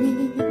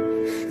me.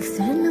 Cause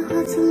I don't know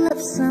how to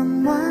love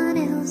someone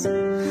else.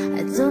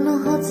 I don't know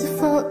how to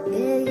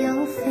forget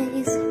your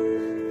face.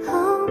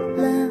 Oh,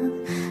 love,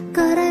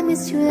 God, I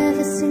miss you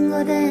every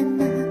single day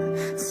now,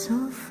 so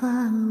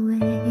far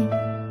away.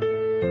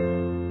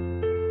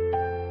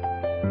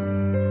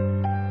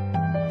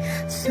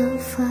 So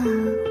far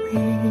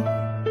away.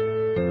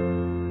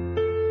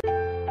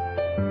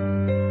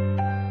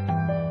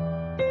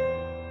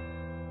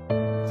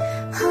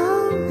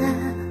 Oh,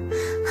 love,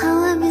 how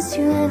I miss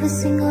you every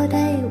single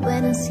day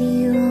when I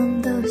see you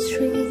on those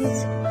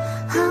streets.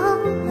 Oh,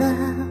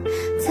 love,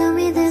 tell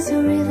me there's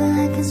a river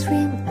I can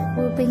swim that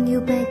will bring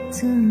you back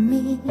to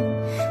me.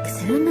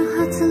 Cause I don't know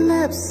how to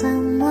love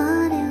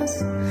someone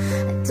else.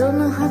 I don't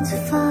know how to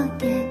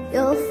forget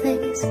your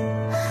face.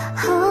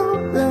 Oh,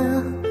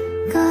 love,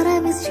 God, I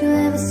miss you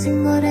every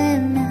single day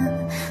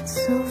now,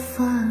 so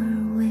far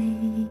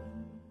away.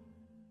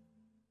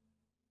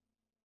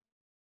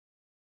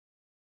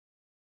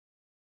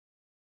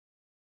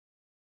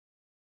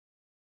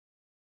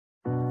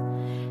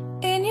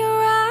 In your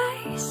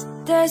eyes,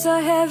 there's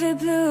a heavy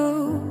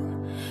blue.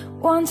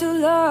 One to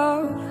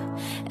love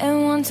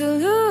and one to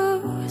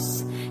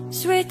lose.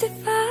 Sweet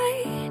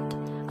divide,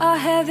 a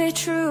heavy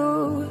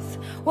truth.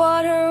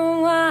 Water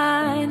and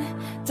wine,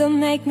 don't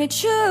make me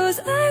choose.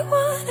 I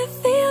wanna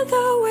feel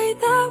the way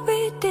that we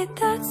did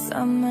that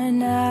summer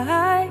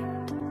night.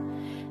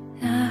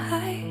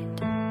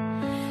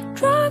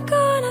 Drunk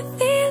on a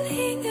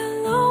feeling,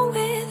 alone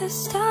with the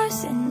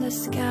stars in the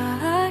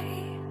sky.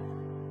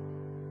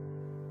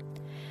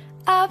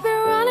 I've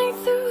been running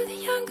through the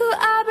jungle,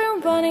 I've been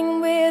running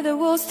with the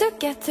wolves to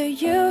get to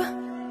you,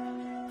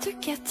 to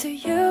get to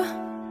you.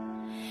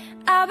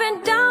 I've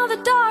been down the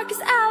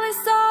darkest alley,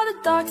 saw the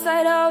dark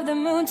side of the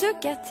moon to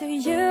get to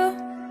you,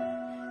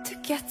 to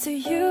get to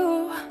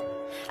you.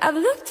 I've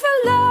looked for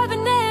love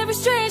in every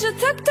stranger,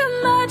 took too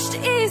much to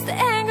ease the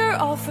anger,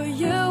 all for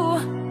you,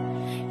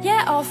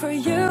 yeah, all for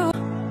you.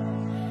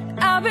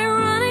 I've been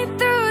running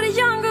through the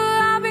jungle,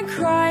 I've been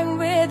crying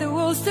with the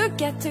wolves to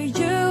get to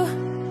you,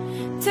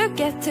 to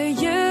get to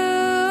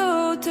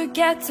you, to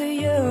get to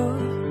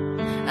you.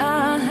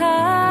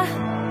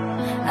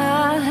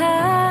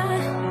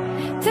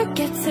 To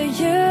get to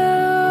you.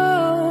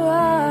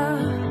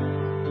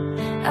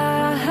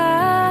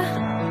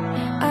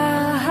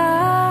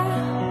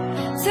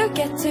 To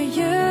get to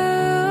you.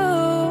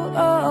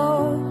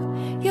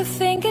 Your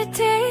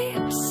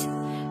fingertips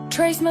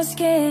trace my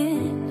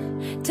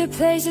skin to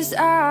places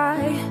I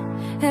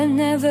have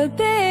never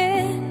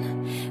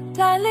been.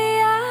 Blindly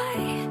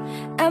I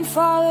am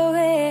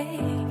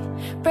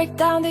following. Break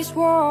down these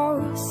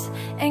walls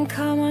and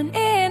come on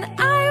in.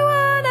 I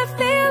wanna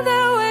feel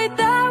the way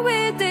that we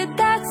did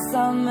that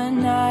summer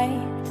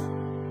night.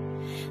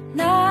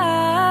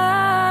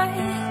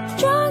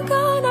 Drunk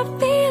on a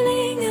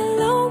feeling,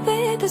 alone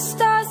with the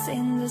stars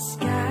in the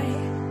sky.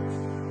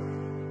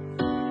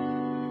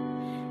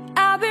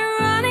 I've been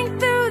running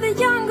through the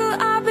jungle,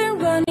 I've been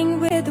running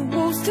with the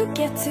wolves to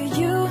get to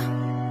you,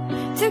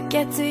 to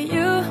get to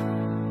you.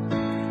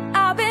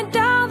 I've been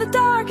down the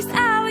darkest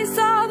alley,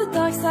 saw the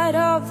dark side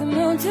of the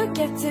moon to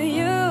get to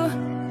you,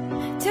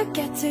 to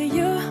get to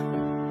you.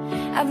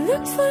 I've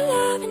looked for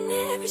love in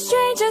every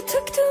stranger,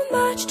 took too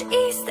much to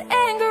ease the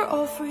anger,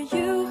 all for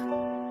you,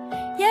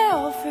 yeah,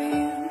 all for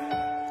you.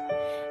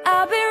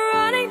 I've been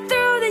running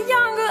through the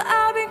jungle,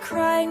 I've been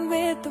crying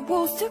with the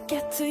wolves to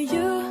get to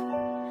you,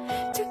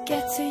 to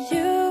get to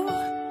you,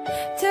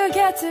 to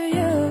get to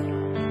you.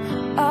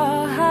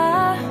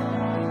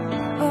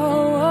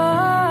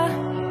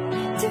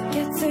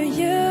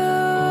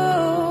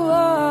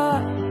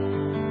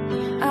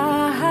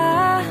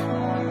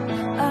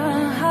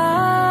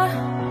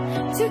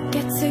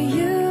 get to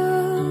you.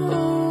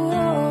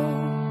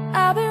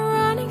 I've been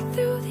running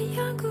through the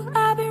jungle,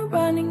 I've been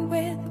running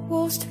with the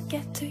wolves to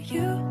get to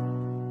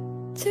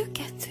you, to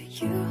get to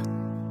you.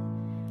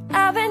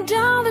 I've been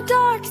down the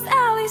darkest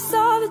alley,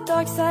 saw the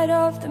dark side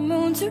of the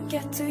moon to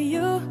get to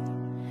you,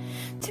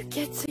 to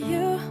get to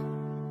you.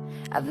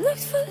 I've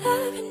looked for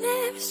love in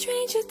every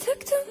stranger,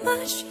 took too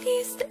much to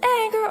ease the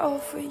anger, all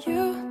for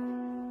you,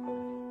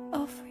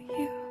 all for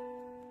you.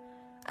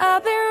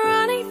 I've been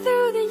running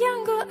through the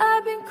jungle,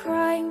 I've been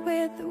crying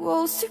with the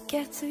wolves to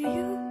get to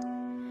you,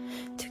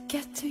 to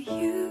get to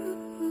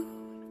you,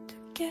 to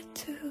get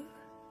to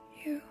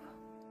you.